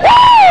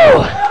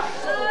 Woo!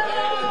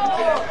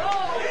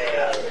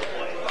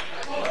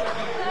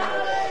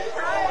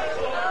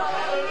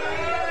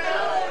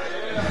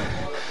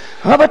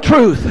 Of a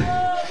truth,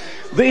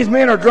 these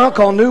men are drunk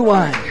on new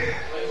wine.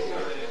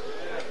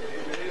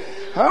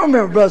 I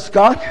remember, Brother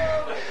Scott,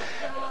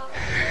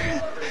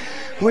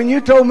 when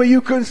you told me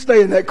you couldn't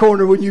stay in that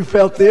corner when you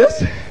felt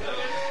this.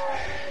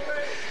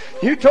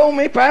 You told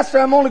me, Pastor,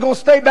 I'm only going to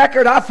stay back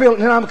there till I feel it,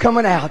 and then I'm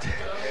coming out.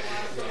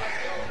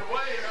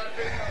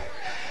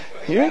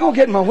 You ain't going to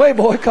get in my way,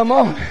 boy. Come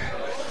on.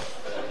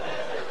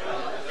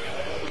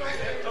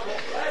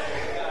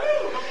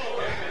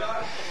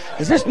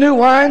 Is this new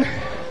wine?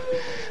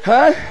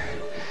 Huh?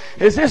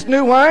 Is this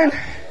new wine?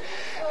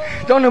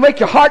 Don't it make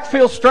your heart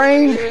feel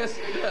strange? Yes,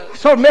 it does.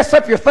 Sort of mess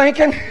up your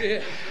thinking?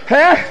 Yeah.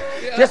 Huh?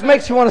 Yeah. Just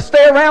makes you want to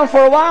stay around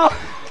for a while?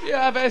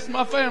 Yeah, I've asked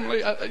my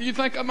family. You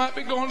think I might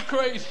be going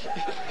crazy?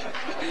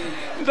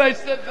 They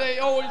said they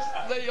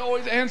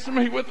always answer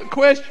me with the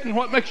question,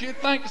 "What makes you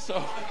think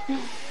so?"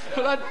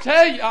 But I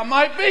tell you, I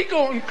might be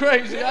going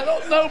crazy. I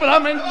don't know, but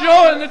I'm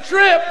enjoying the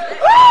trip.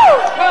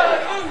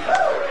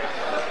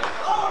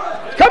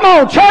 Come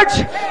on,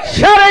 church.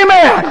 Shout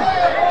amen.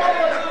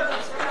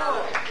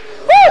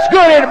 It's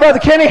good, ain't it, Brother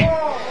Kenny?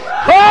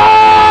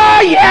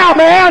 Oh, yeah,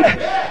 man.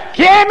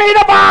 Give me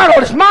the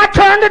bottle. It's my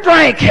turn to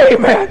drink.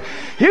 Amen.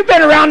 You've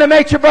been around the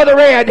nature, Brother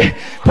Red.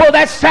 Pull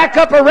that sack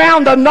up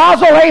around the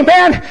nozzle,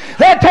 amen.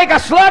 They'd take a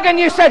slug and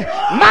you said,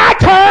 my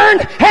turn,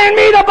 hand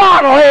me the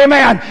bottle,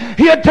 amen.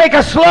 You'd take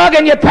a slug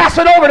and you'd pass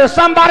it over to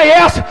somebody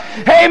else.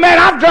 Amen.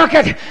 I've drunk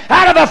it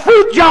out of a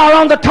fruit jar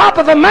on the top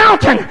of a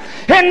mountain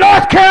in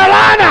North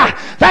Carolina.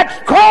 That's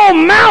called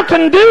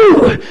Mountain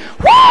Dew.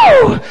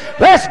 Woo!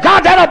 Bless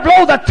God, that'll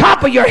blow the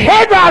top of your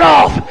head right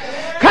off.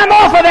 Come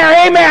off of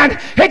there, amen.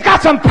 It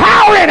got some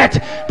power in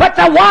it. But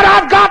the what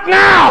I've got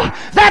now,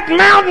 that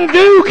Mountain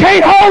Dew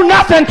can't hold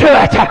nothing to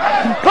it.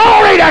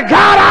 Glory to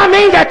God. I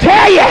mean to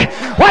tell you,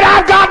 what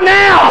I've got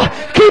now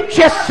keeps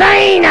you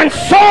sane and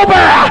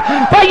sober,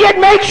 but it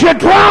makes you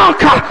drunk.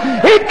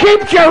 It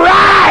keeps you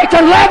right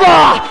and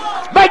level,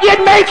 but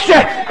it makes you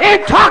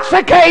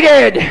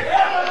intoxicated.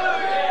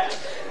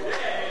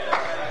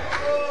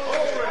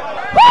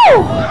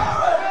 Woo!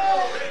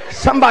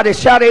 Somebody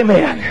shout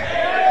amen.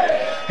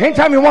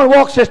 Anytime you want to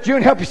walk, Sister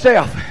June, help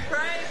yourself.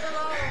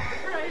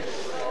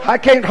 I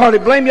can't hardly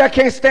blame you. I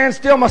can't stand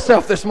still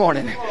myself this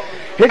morning.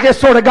 It just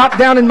sort of got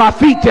down in my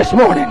feet this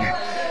morning.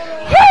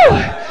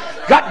 Woo!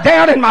 Got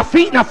down in my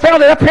feet and I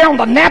felt it up here on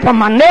the nape of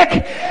my neck,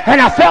 and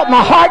I felt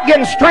my heart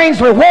getting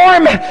strangely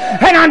warm,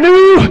 and I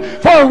knew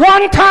for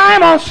one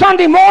time on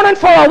Sunday morning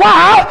for a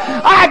while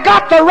I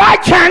got the right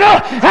channel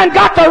and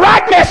got the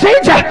right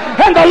message,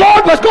 and the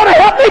Lord was going to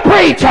help me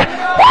preach.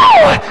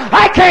 Woo!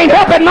 I can't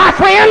help it, my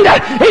friend.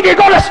 If you're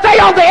going to stay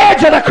on the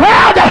edge of the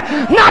crowd,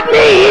 not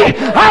me.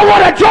 I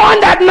want to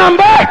join that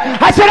number.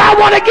 I said I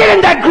want to get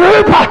in that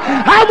group.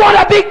 I want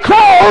to be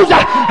close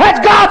as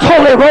God's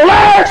holy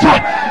rollers.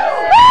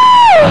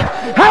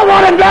 I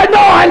want to be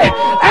known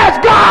as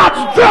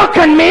God's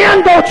drunken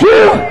men, don't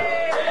you?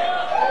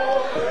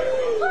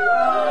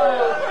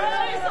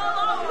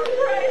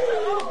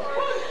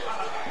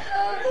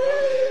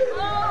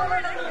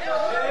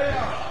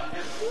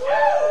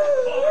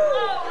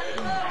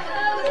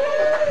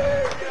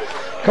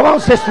 Come on,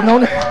 Sister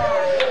Nona.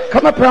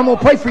 Come up here. I'm going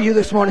to pray for you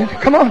this morning.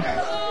 Come on.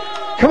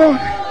 Come on.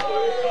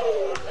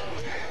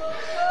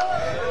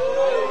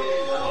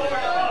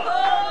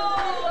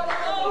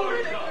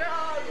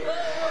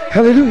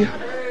 Hallelujah.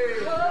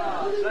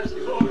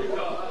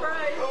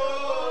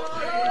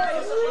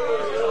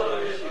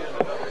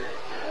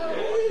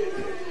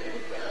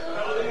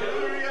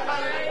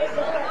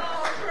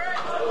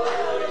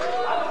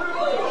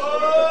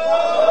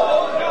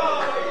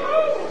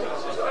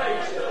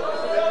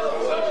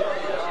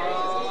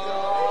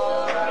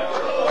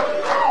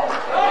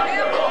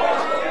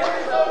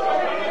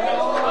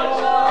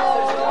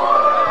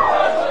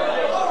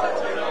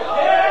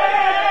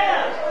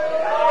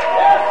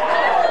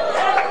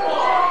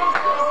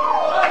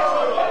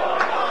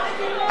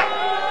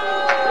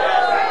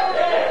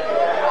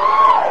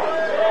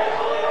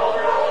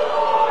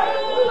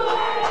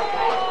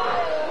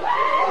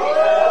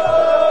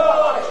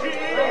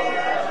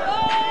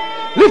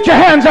 Lift your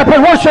hands up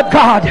and worship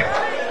God.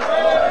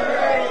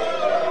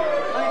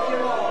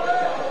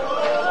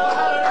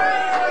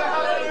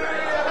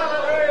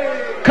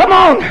 Come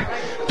on.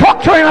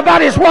 Talk to him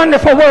about his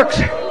wonderful works.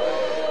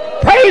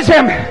 Praise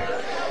him.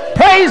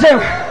 Praise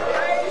him.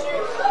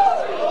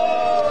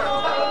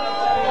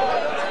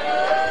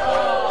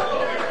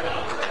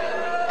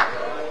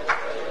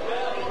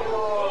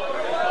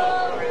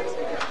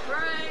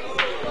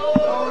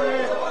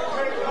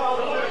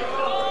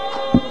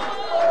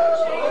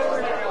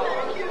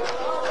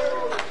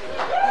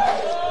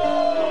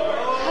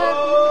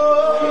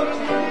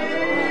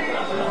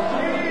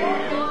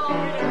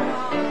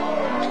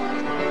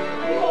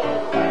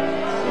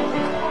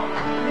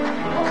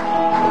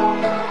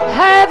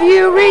 Have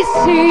you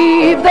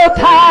received the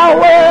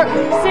power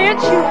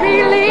since you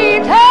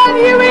believed? Have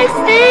you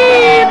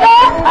received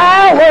the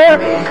power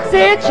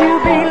since you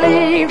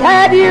believed?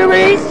 Have you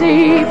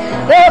received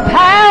the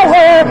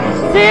power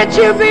since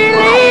you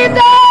believed?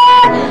 The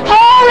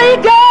Holy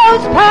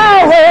Ghost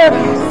power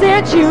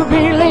since you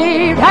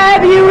believed?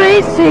 Have you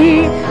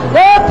received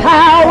the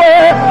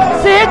power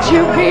since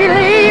you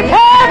believed?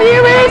 Have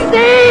you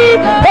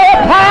received the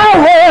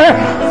power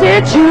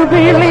since you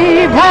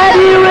believed? Have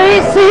you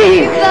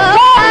received the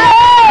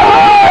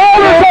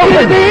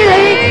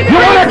you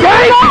want to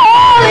drink?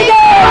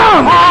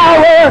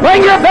 Power.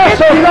 Bring your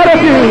vessel, you gotta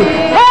do.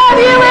 Have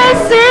you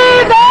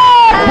received the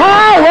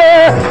power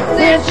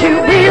since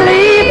you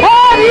believe?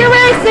 Have you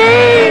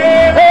received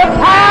the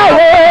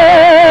power?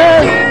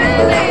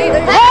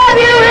 Have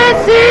you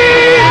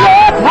received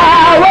the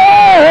power?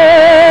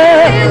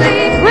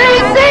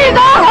 Receive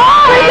the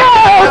Holy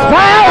Ghost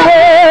power.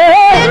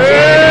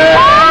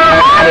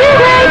 Have you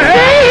received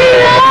the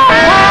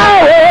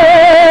power?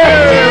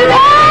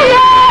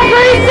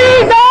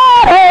 Receive the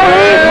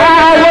Holy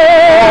power.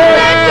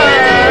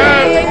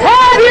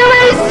 Have you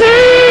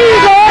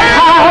received the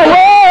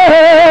power?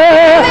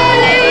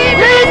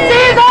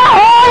 Receive the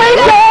Holy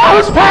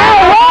Ghost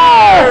power.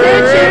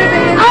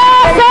 I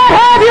said,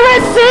 have you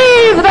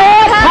received the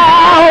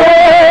power?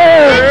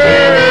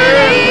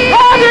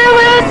 Have you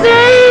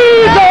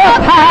received the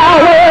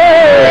power?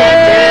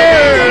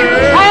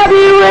 Have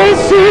you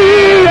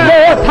received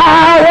the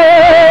power?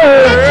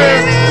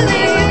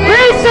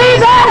 Receive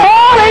the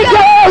Holy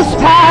Ghost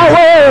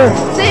power.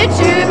 Since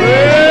you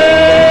believe.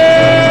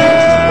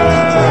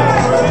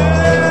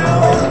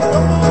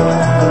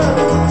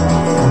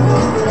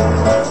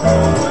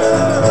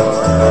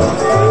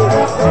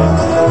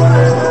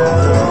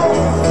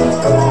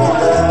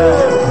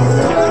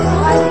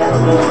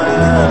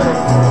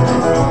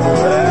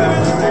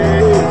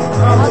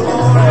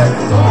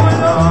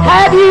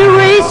 Have you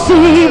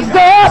received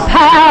the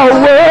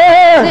power?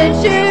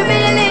 Since you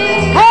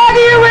believe. Have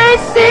you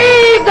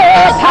received the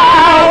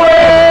power?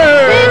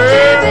 Since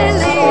you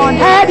believe.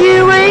 Have you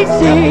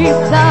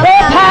received the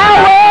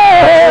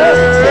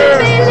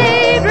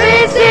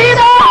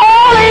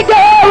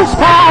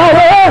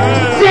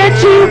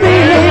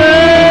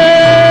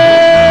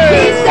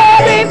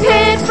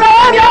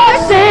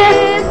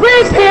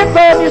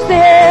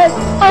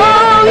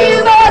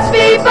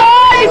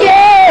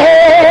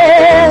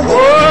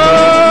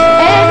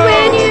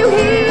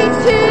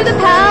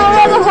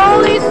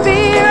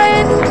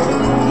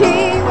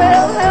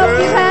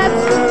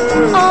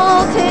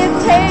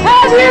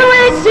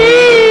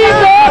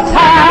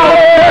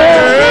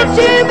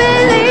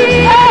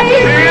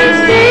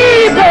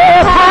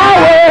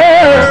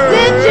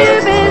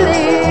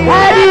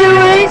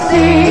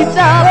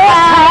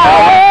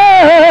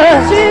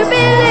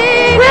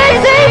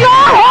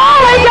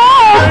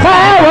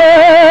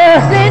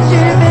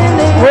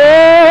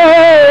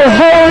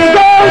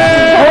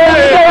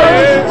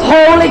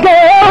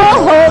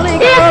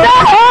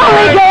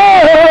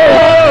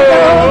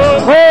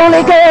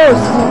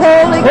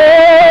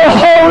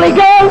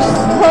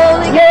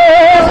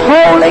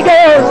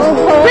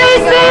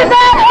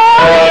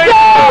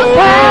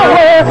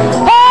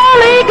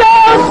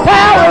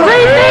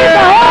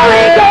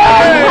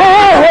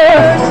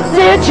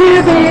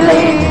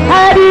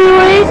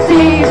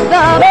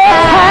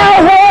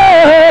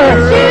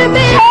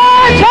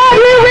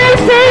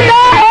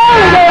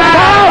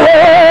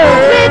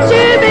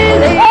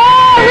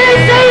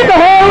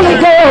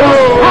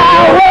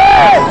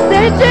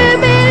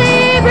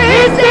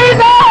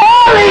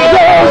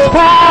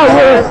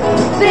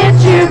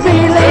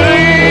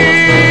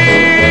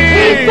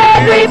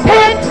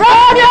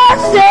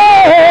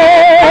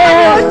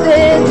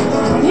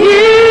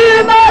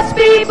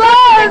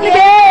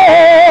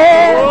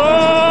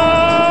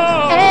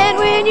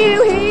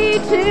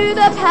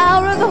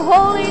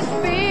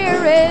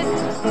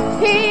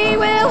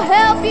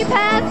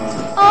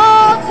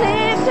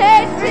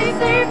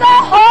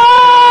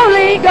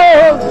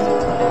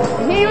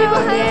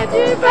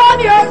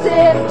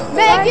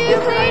make you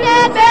clean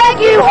and make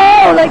you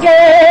whole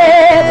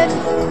again.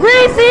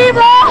 Receive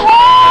the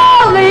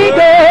Holy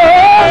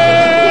Ghost.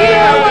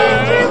 He'll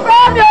wash you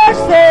from your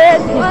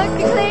sins. Make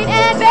you clean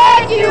and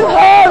make you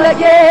whole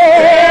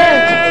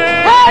again.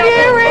 Have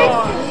you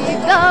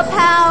received the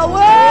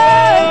power?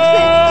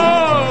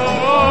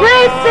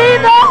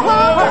 Receive the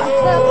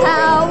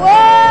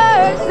power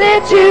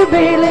since you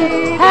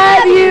believe.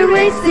 Have you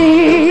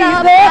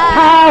received the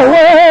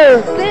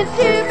power since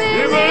you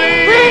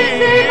believe?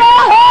 Receive the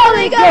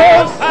Holy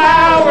Ghost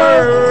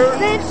power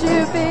since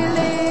you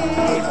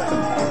believe.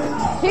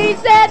 He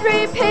said,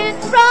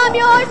 repent from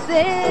your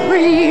sins.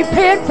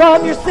 Repent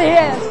from your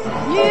sins.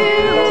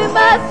 You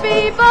must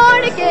be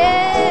born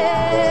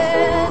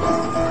again.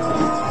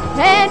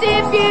 And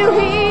if you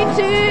heed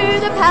to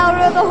the power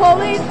of the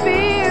Holy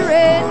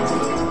Spirit,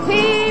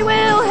 He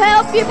will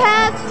help you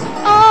pass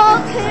all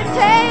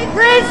temptation.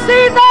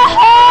 Receive the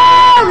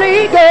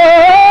Holy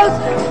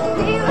Ghost.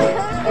 He will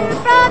help you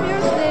from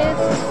your sins,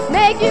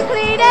 make you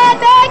clean and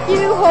make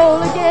you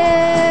whole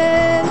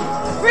again.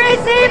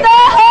 Receive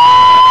the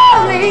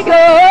Holy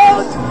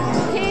Ghost.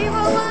 He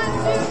will wash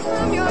you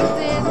from your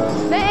sins,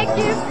 make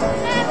you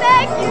clean and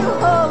make you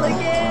whole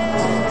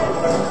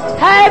again.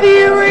 Have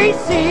you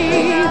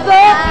received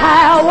the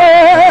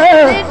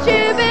power? Did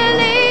you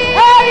believe?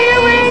 Have you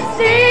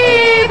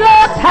received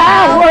the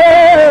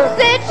power?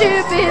 Did you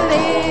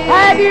believe?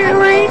 Have you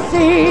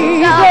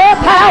received the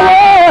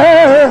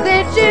power?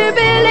 Did you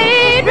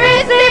believe?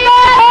 Receive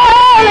the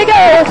Holy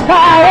Ghost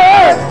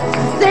power.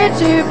 Did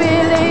you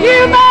believe?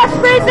 You must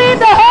receive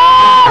the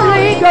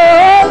Holy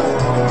Ghost.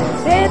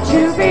 Did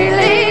you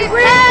believe?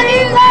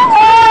 Receive the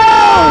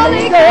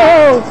Holy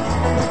Ghost.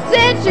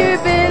 Did you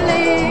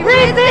believe?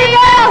 Receive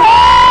the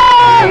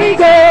Holy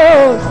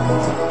Ghost.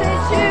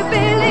 Did you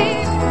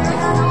believe?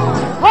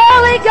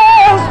 Holy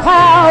Ghost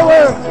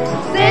power.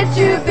 Did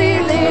you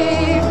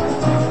believe?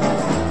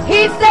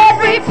 He said,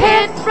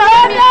 repent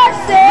from your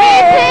sins.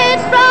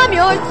 Repent from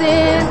your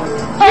sins.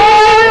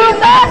 You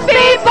must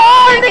be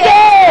born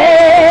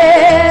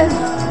again.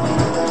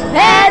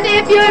 And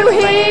if you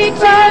heed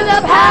to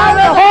the power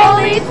of the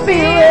Holy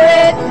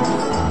Spirit,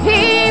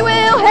 He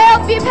will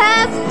help you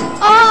pass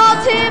all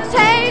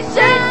temptations.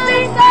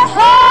 Receive the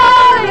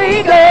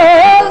Holy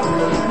Ghost.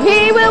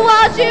 He will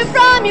wash you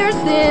from your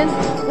sins,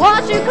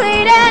 wash you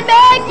clean and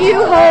make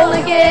you whole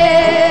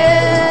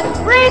again.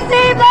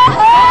 Receive the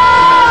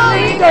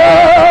Holy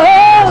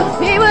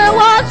Ghost. He will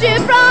wash you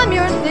from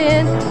your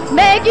sins,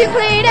 make you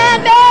clean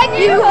and make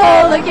you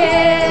whole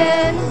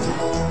again.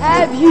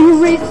 Have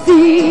you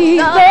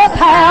received the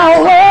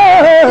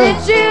power?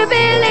 Did you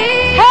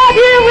believe? Have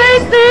you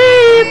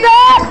received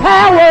the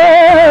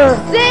power?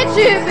 Did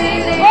you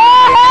believe?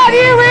 Oh, have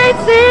you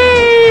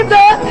received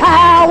the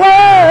power?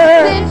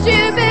 Did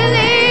you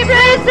believe?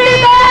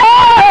 Receive the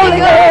Holy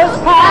Ghost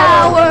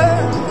power.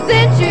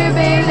 Did you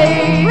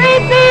believe?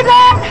 Receive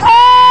the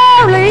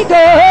Holy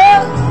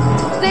Ghost.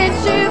 Did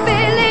you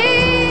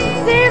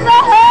believe? Receive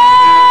the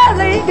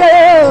Holy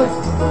Ghost.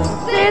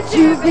 Did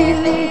you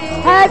believe?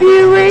 Have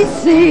you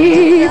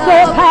received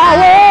the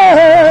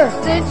power?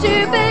 Did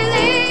you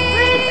believe?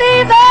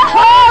 Receive the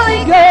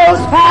Holy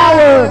Ghost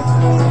power.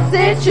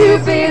 Did you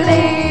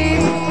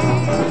believe?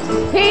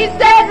 He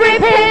said,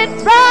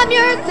 repent from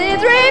your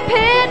sins,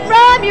 repent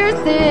from your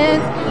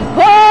sins.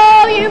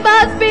 Oh, you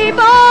must be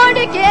born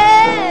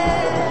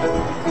again.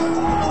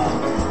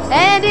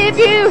 And if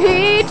you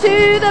heed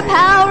to the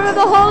power of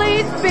the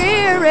Holy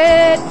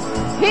Spirit,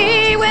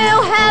 He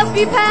will help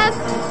you pass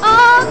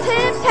all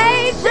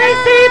temptations.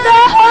 Receive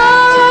the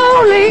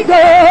Holy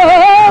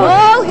Ghost.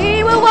 Oh,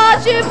 He will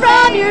wash you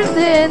from your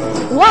sins,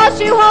 wash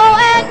you whole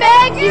and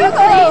make you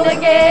clean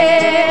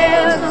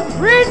again.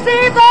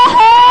 Receive the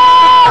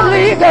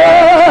Holy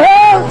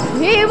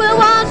Ghost. He will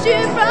wash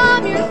you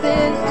from your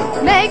sins,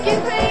 make you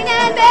clean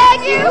and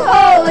make you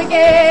whole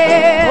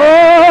again.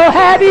 Oh,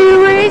 have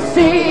you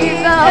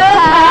received the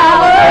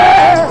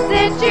power?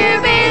 Did you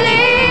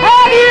believe?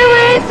 Have you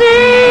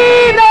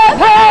received the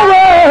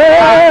power?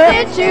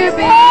 Did you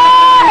believe?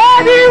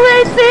 Have you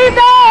received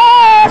the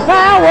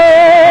power?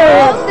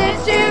 Oh, did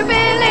you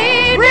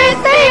believe?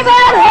 Receive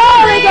that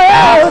Holy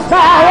Ghost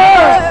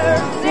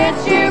power. Did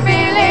you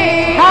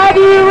believe? Have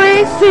you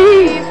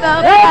received the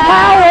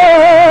power?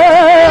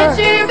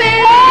 Did you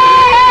believe?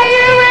 Have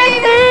you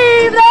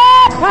received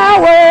that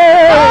power?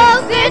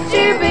 Oh, did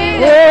you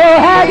believe? Oh,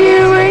 have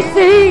you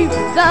received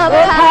the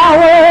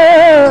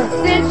power?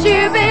 Did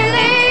you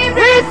believe?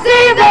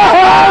 Receive the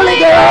Holy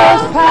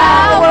Ghost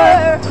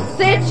power.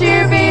 Did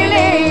you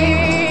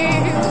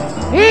believe?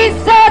 He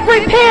said,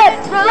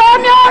 repent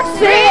from your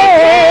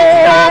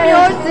sins. From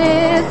your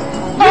sins.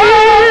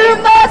 You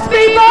must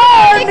be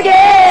born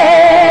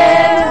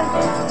again.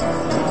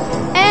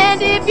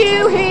 And if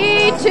you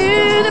heed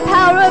to the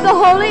power of the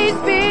Holy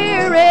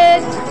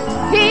Spirit,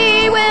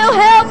 He will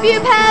help you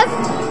pass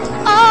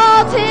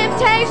all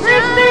temptations.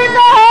 Receive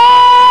the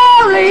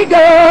Holy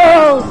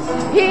Ghost.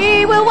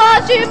 He will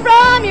wash you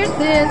from your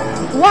sins,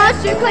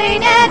 wash you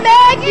clean and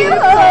make you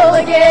whole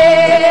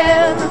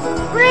again.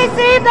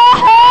 Receive the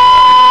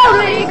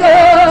Holy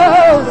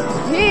Ghost.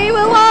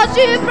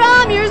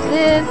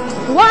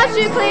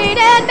 wash you clean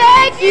and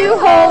make you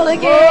whole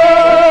again.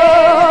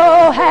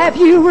 Oh, have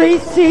you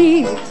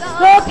received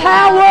the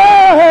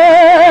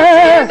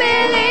power?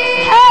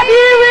 Have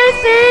you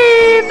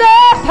received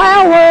the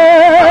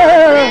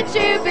power? Since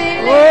you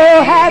believe.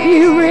 Oh, have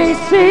you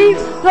received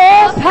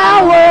the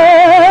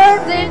power?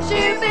 Since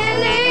you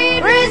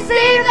believe.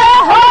 Receive the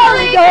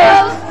Holy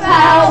Ghost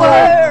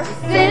power.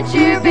 Since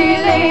you believe.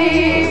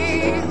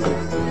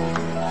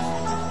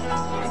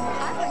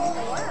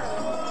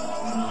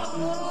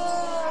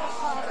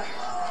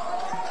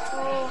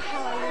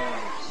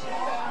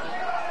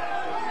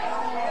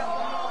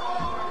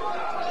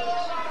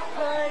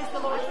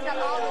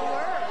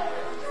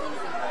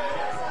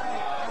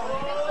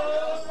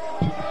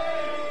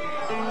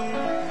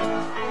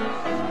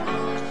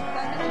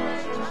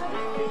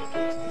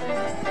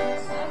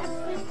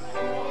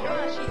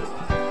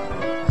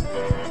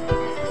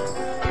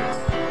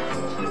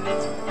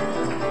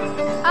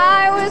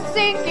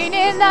 Sinking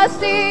in the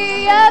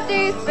sea of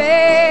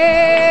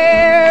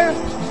despair,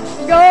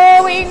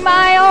 going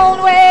my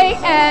own way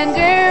and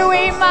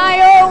doing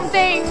my own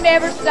thing,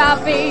 never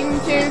stopping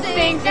to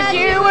think that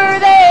you were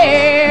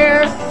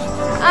there.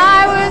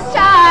 I was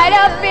tied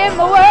up in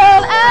the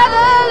world of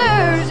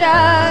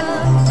illusion.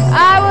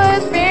 I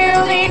was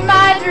building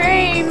my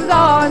dreams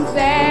on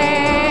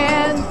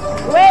sand.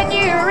 When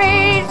you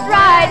reached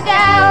right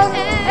down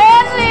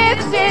and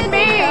lifted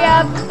me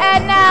up,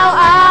 and now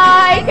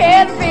I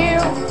can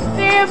feel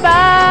the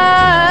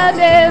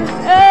abundance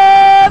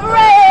of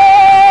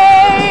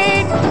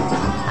rain.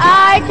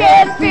 I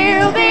can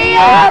feel the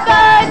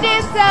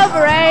abundance of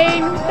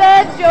rain.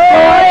 The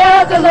joy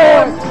of the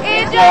Lord,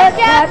 it just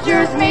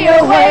captures me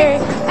away.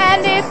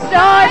 And it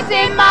starts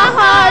in my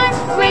heart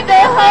with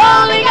the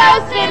Holy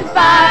Ghost and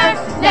fire.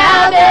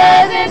 Now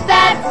doesn't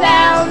that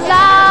sound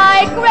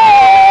like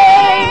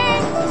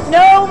rain?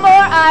 No more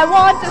I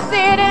want to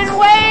sit and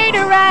wait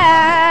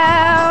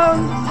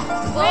around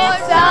for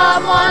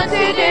someone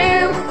to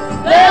do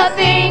the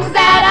things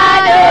that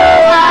I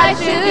know I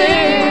should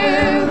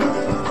do.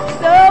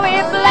 So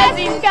if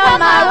blessings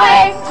come my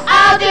way,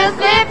 I'll just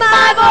lift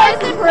my voice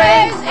and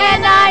praise.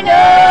 And I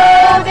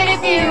know that if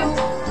you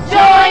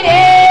join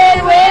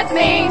in with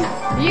me,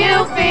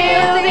 you'll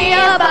feel the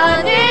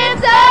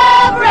abundance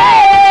of rain.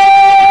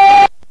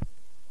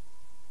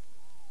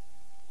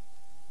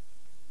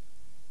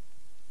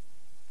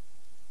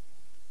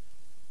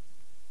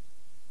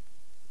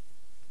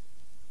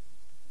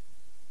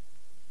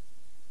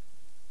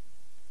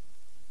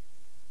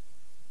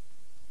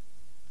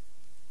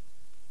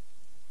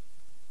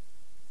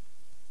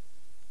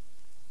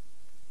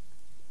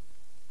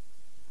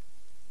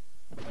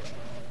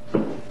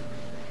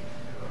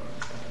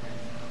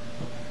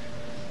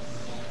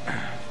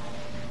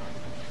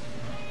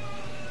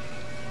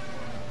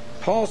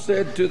 Paul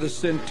said to the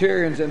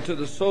centurions and to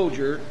the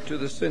soldier, to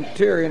the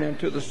centurion and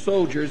to the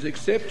soldiers,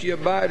 except ye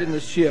abide in the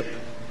ship,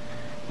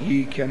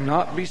 ye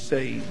cannot be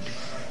saved.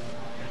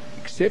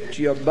 Except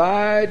ye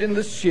abide in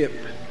the ship,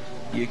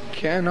 ye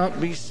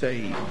cannot be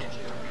saved.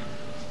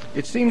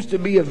 It seems to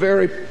be a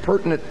very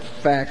pertinent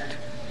fact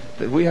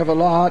that we have a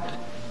lot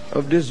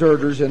of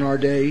deserters in our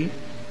day.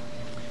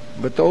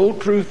 But the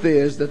old truth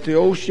is that the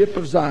old ship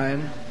of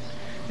Zion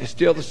is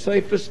still the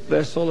safest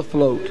vessel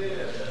afloat.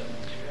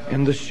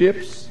 And the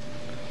ships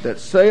that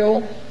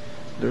sail,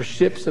 they're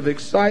ships of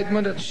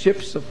excitement and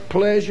ships of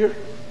pleasure.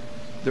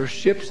 They're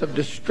ships of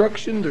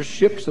destruction. They're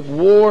ships of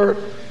war.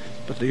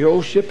 But the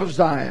old ship of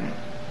Zion,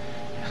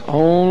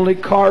 only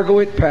cargo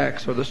it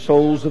packs are the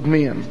souls of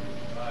men.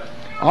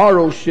 Our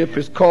old ship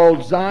is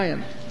called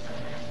Zion.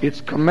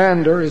 Its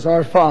commander is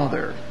our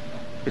Father.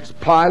 Its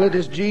pilot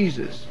is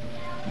Jesus.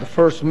 The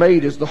first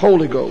mate is the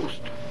Holy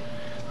Ghost.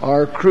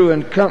 Our crew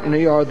and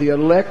company are the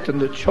elect and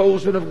the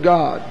chosen of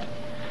God.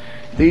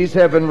 These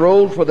have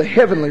enrolled for the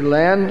heavenly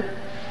land,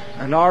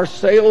 and our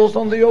sails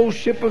on the old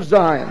ship of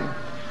Zion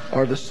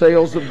are the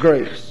sails of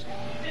grace.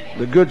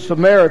 The Good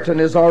Samaritan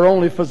is our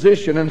only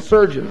physician and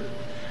surgeon.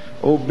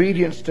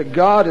 Obedience to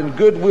God and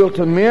goodwill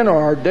to men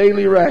are our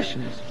daily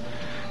rations.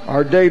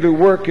 Our daily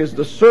work is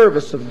the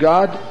service of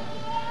God.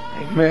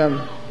 Amen.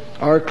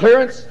 Our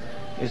clearance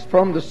is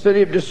from the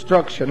city of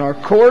destruction. Our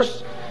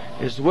course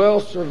is well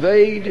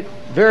surveyed,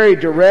 very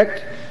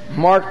direct,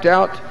 marked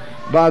out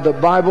by the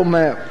Bible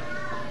map.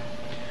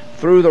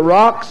 Through the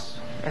rocks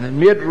and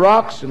amid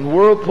rocks and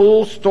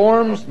whirlpools,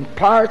 storms and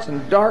pirates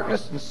and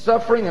darkness and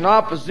suffering and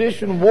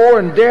opposition, war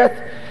and death,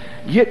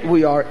 yet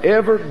we are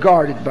ever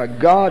guarded by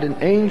God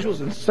and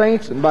angels and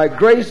saints and by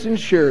grace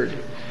ensured.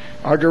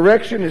 Our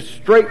direction is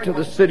straight to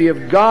the city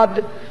of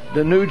God,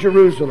 the New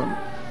Jerusalem.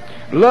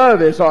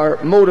 Love is our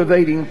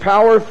motivating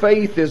power.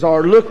 Faith is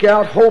our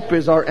lookout. Hope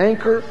is our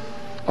anchor.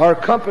 Our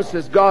compass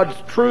is God's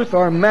truth.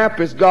 Our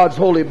map is God's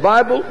holy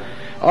Bible.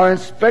 Our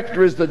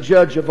inspector is the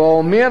judge of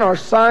all men. Our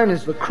sign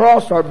is the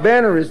cross. Our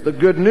banner is the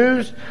good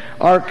news.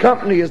 Our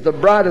company is the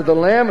bride of the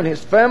Lamb and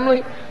his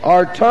family.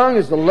 Our tongue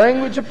is the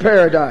language of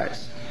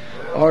paradise.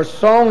 Our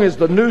song is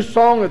the new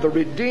song of the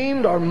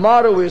redeemed. Our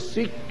motto is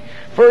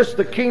first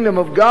the kingdom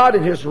of God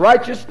and His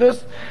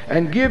righteousness,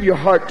 and give your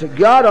heart to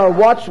God. Our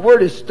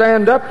watchword is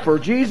stand up for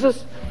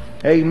Jesus.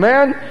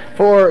 Amen.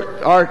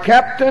 For our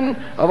captain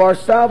of our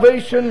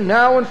salvation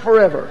now and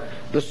forever.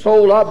 The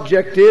sole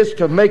object is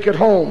to make it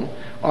home.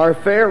 Our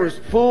fare is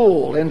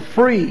full and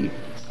free.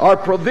 Our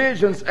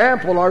provisions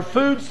ample. Our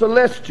food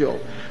celestial.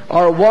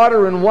 Our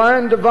water and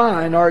wine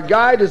divine. Our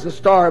guide is the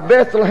star of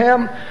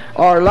Bethlehem.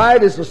 Our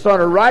light is the sun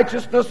of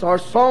righteousness. Our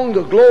song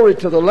the glory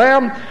to the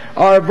Lamb.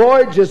 Our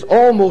voyage is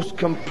almost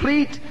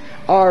complete.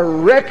 Our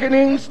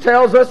reckonings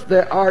tells us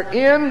that our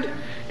end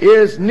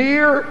is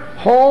near.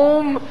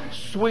 Home,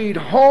 sweet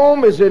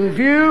home is in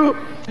view.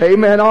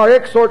 Amen. Our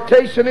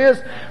exhortation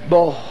is,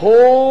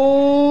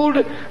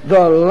 behold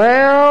the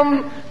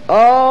Lamb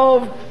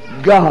of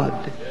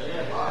God.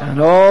 And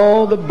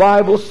all the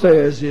Bible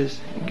says is,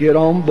 get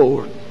on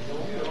board.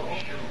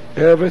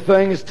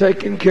 Everything is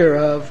taken care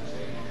of.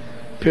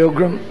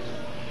 Pilgrim,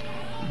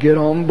 get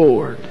on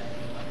board.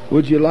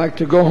 Would you like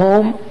to go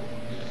home?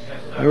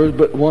 There is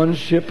but one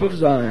ship of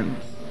Zion.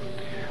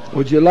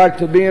 Would you like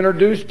to be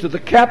introduced to the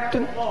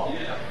captain?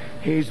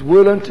 He's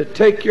willing to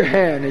take your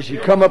hand as you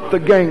come up the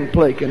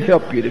gangplank and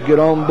help you to get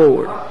on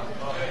board.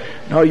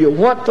 Now you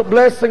want the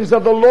blessings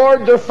of the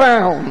Lord, they're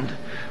found.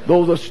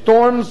 Though the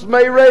storms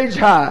may rage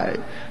high,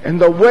 and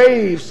the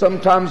waves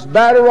sometimes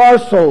batter our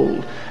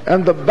soul,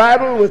 and the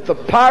battle with the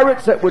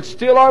pirates that would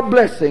steal our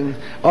blessing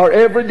are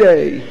every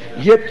day,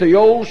 yet the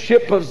old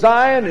ship of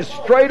Zion is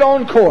straight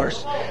on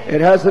course. It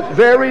hasn't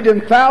varied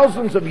in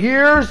thousands of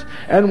years,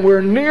 and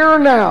we're nearer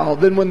now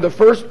than when the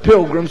first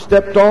pilgrim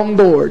stepped on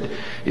board.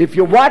 If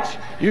you watch,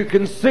 you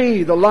can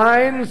see the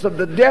lines of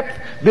the depth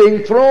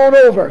being thrown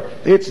over.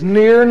 It's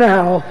nearer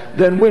now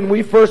than when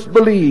we first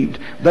believed.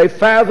 They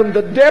fathomed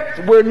the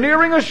depth. We're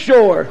nearing a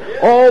shore.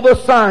 All the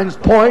signs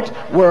point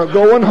we're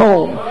going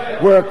home.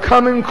 We're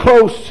coming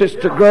close,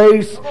 Sister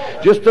Grace.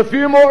 Just a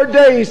few more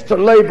days to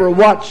labor,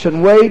 watch,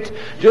 and wait.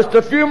 Just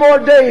a few more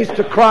days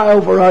to cry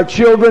over our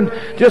children.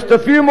 Just a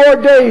few more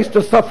days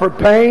to suffer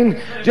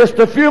pain. Just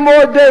a few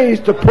more days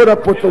to put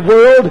up with the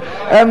world.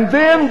 And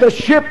then the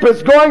ship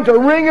is going to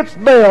ring its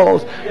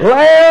bells.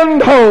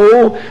 Land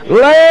ho!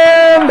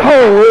 Land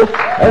ho!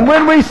 And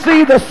when we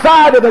see the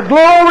side of the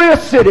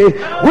glorious city,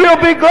 we'll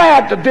be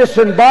glad to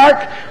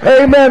disembark.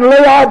 Amen.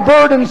 Lay our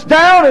burdens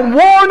down and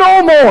war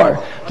no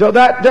more. Till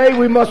that day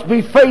we must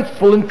be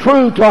faithful and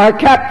true to our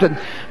captain.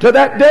 To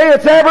that day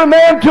it's every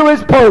man to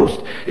his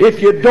post.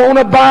 If you don't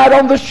abide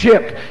on the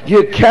ship,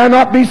 you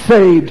cannot be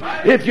saved.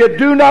 If you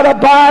do not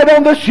abide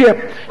on the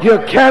ship, you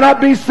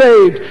cannot be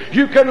saved.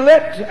 You can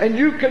let and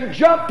you can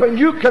jump and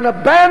you can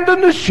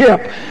abandon the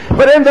ship.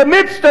 But in the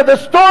midst of the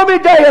stormy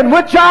day in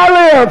which I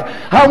live,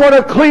 I want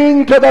to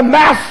cling to the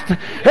mast,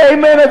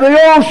 amen, of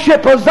the old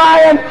ship of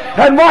Zion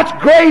and watch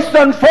grace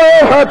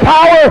unfurl her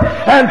power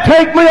and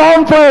take me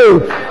on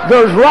through.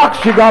 There's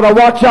rocks you got to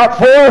watch out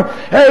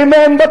for,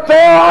 amen, but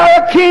there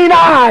are a keen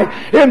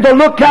eye in the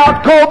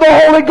lookout called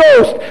the Holy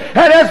Ghost.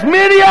 And as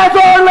many as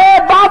are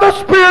led by the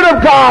Spirit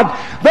of God,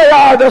 they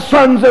are the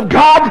sons of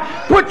God.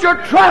 Put your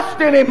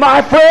trust in Him,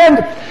 my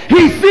friend.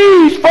 He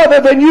sees further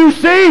than you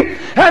see.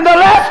 And the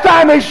last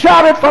time He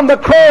shouted from the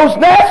crow's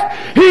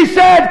nest, He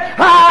said,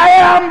 I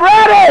am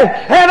ready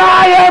and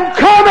I am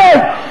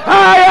coming.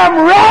 I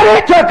am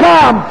ready to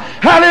come.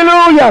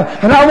 Hallelujah.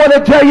 And I want to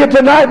tell you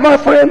tonight, my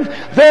friend,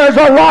 there's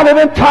a lot of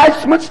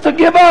enticements to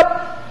give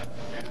up.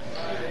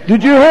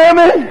 Did you hear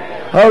me?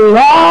 A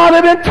lot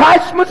of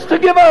enticements to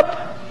give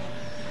up.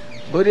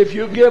 But if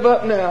you give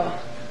up now,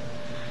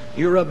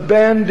 you're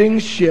abandoning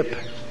ship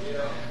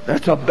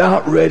that's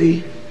about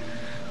ready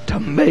to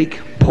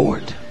make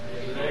port.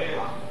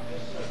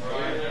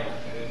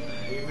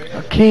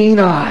 A keen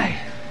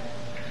eye.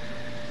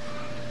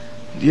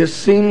 Just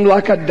seemed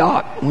like a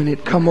dot when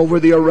it come over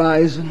the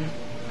horizon.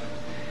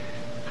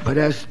 But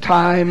as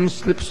time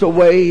slips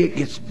away, it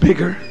gets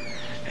bigger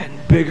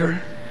and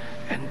bigger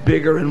and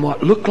bigger. And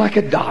what looked like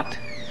a dot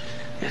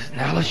is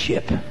now a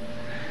ship.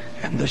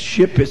 And the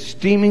ship is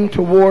steaming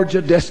towards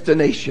a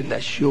destination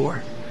that's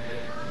sure.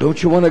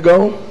 Don't you want to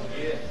go?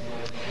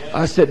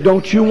 I said,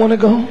 don't you want to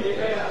go?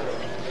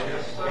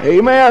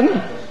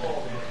 Amen.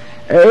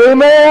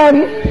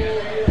 Amen.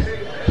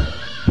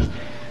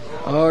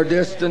 Our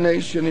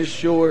destination is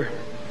sure.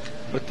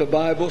 But the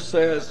Bible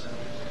says,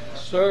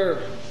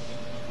 sir,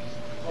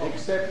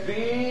 except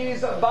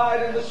these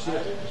abide in the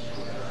ship,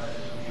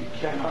 you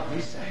cannot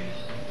be saved.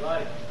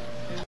 Right.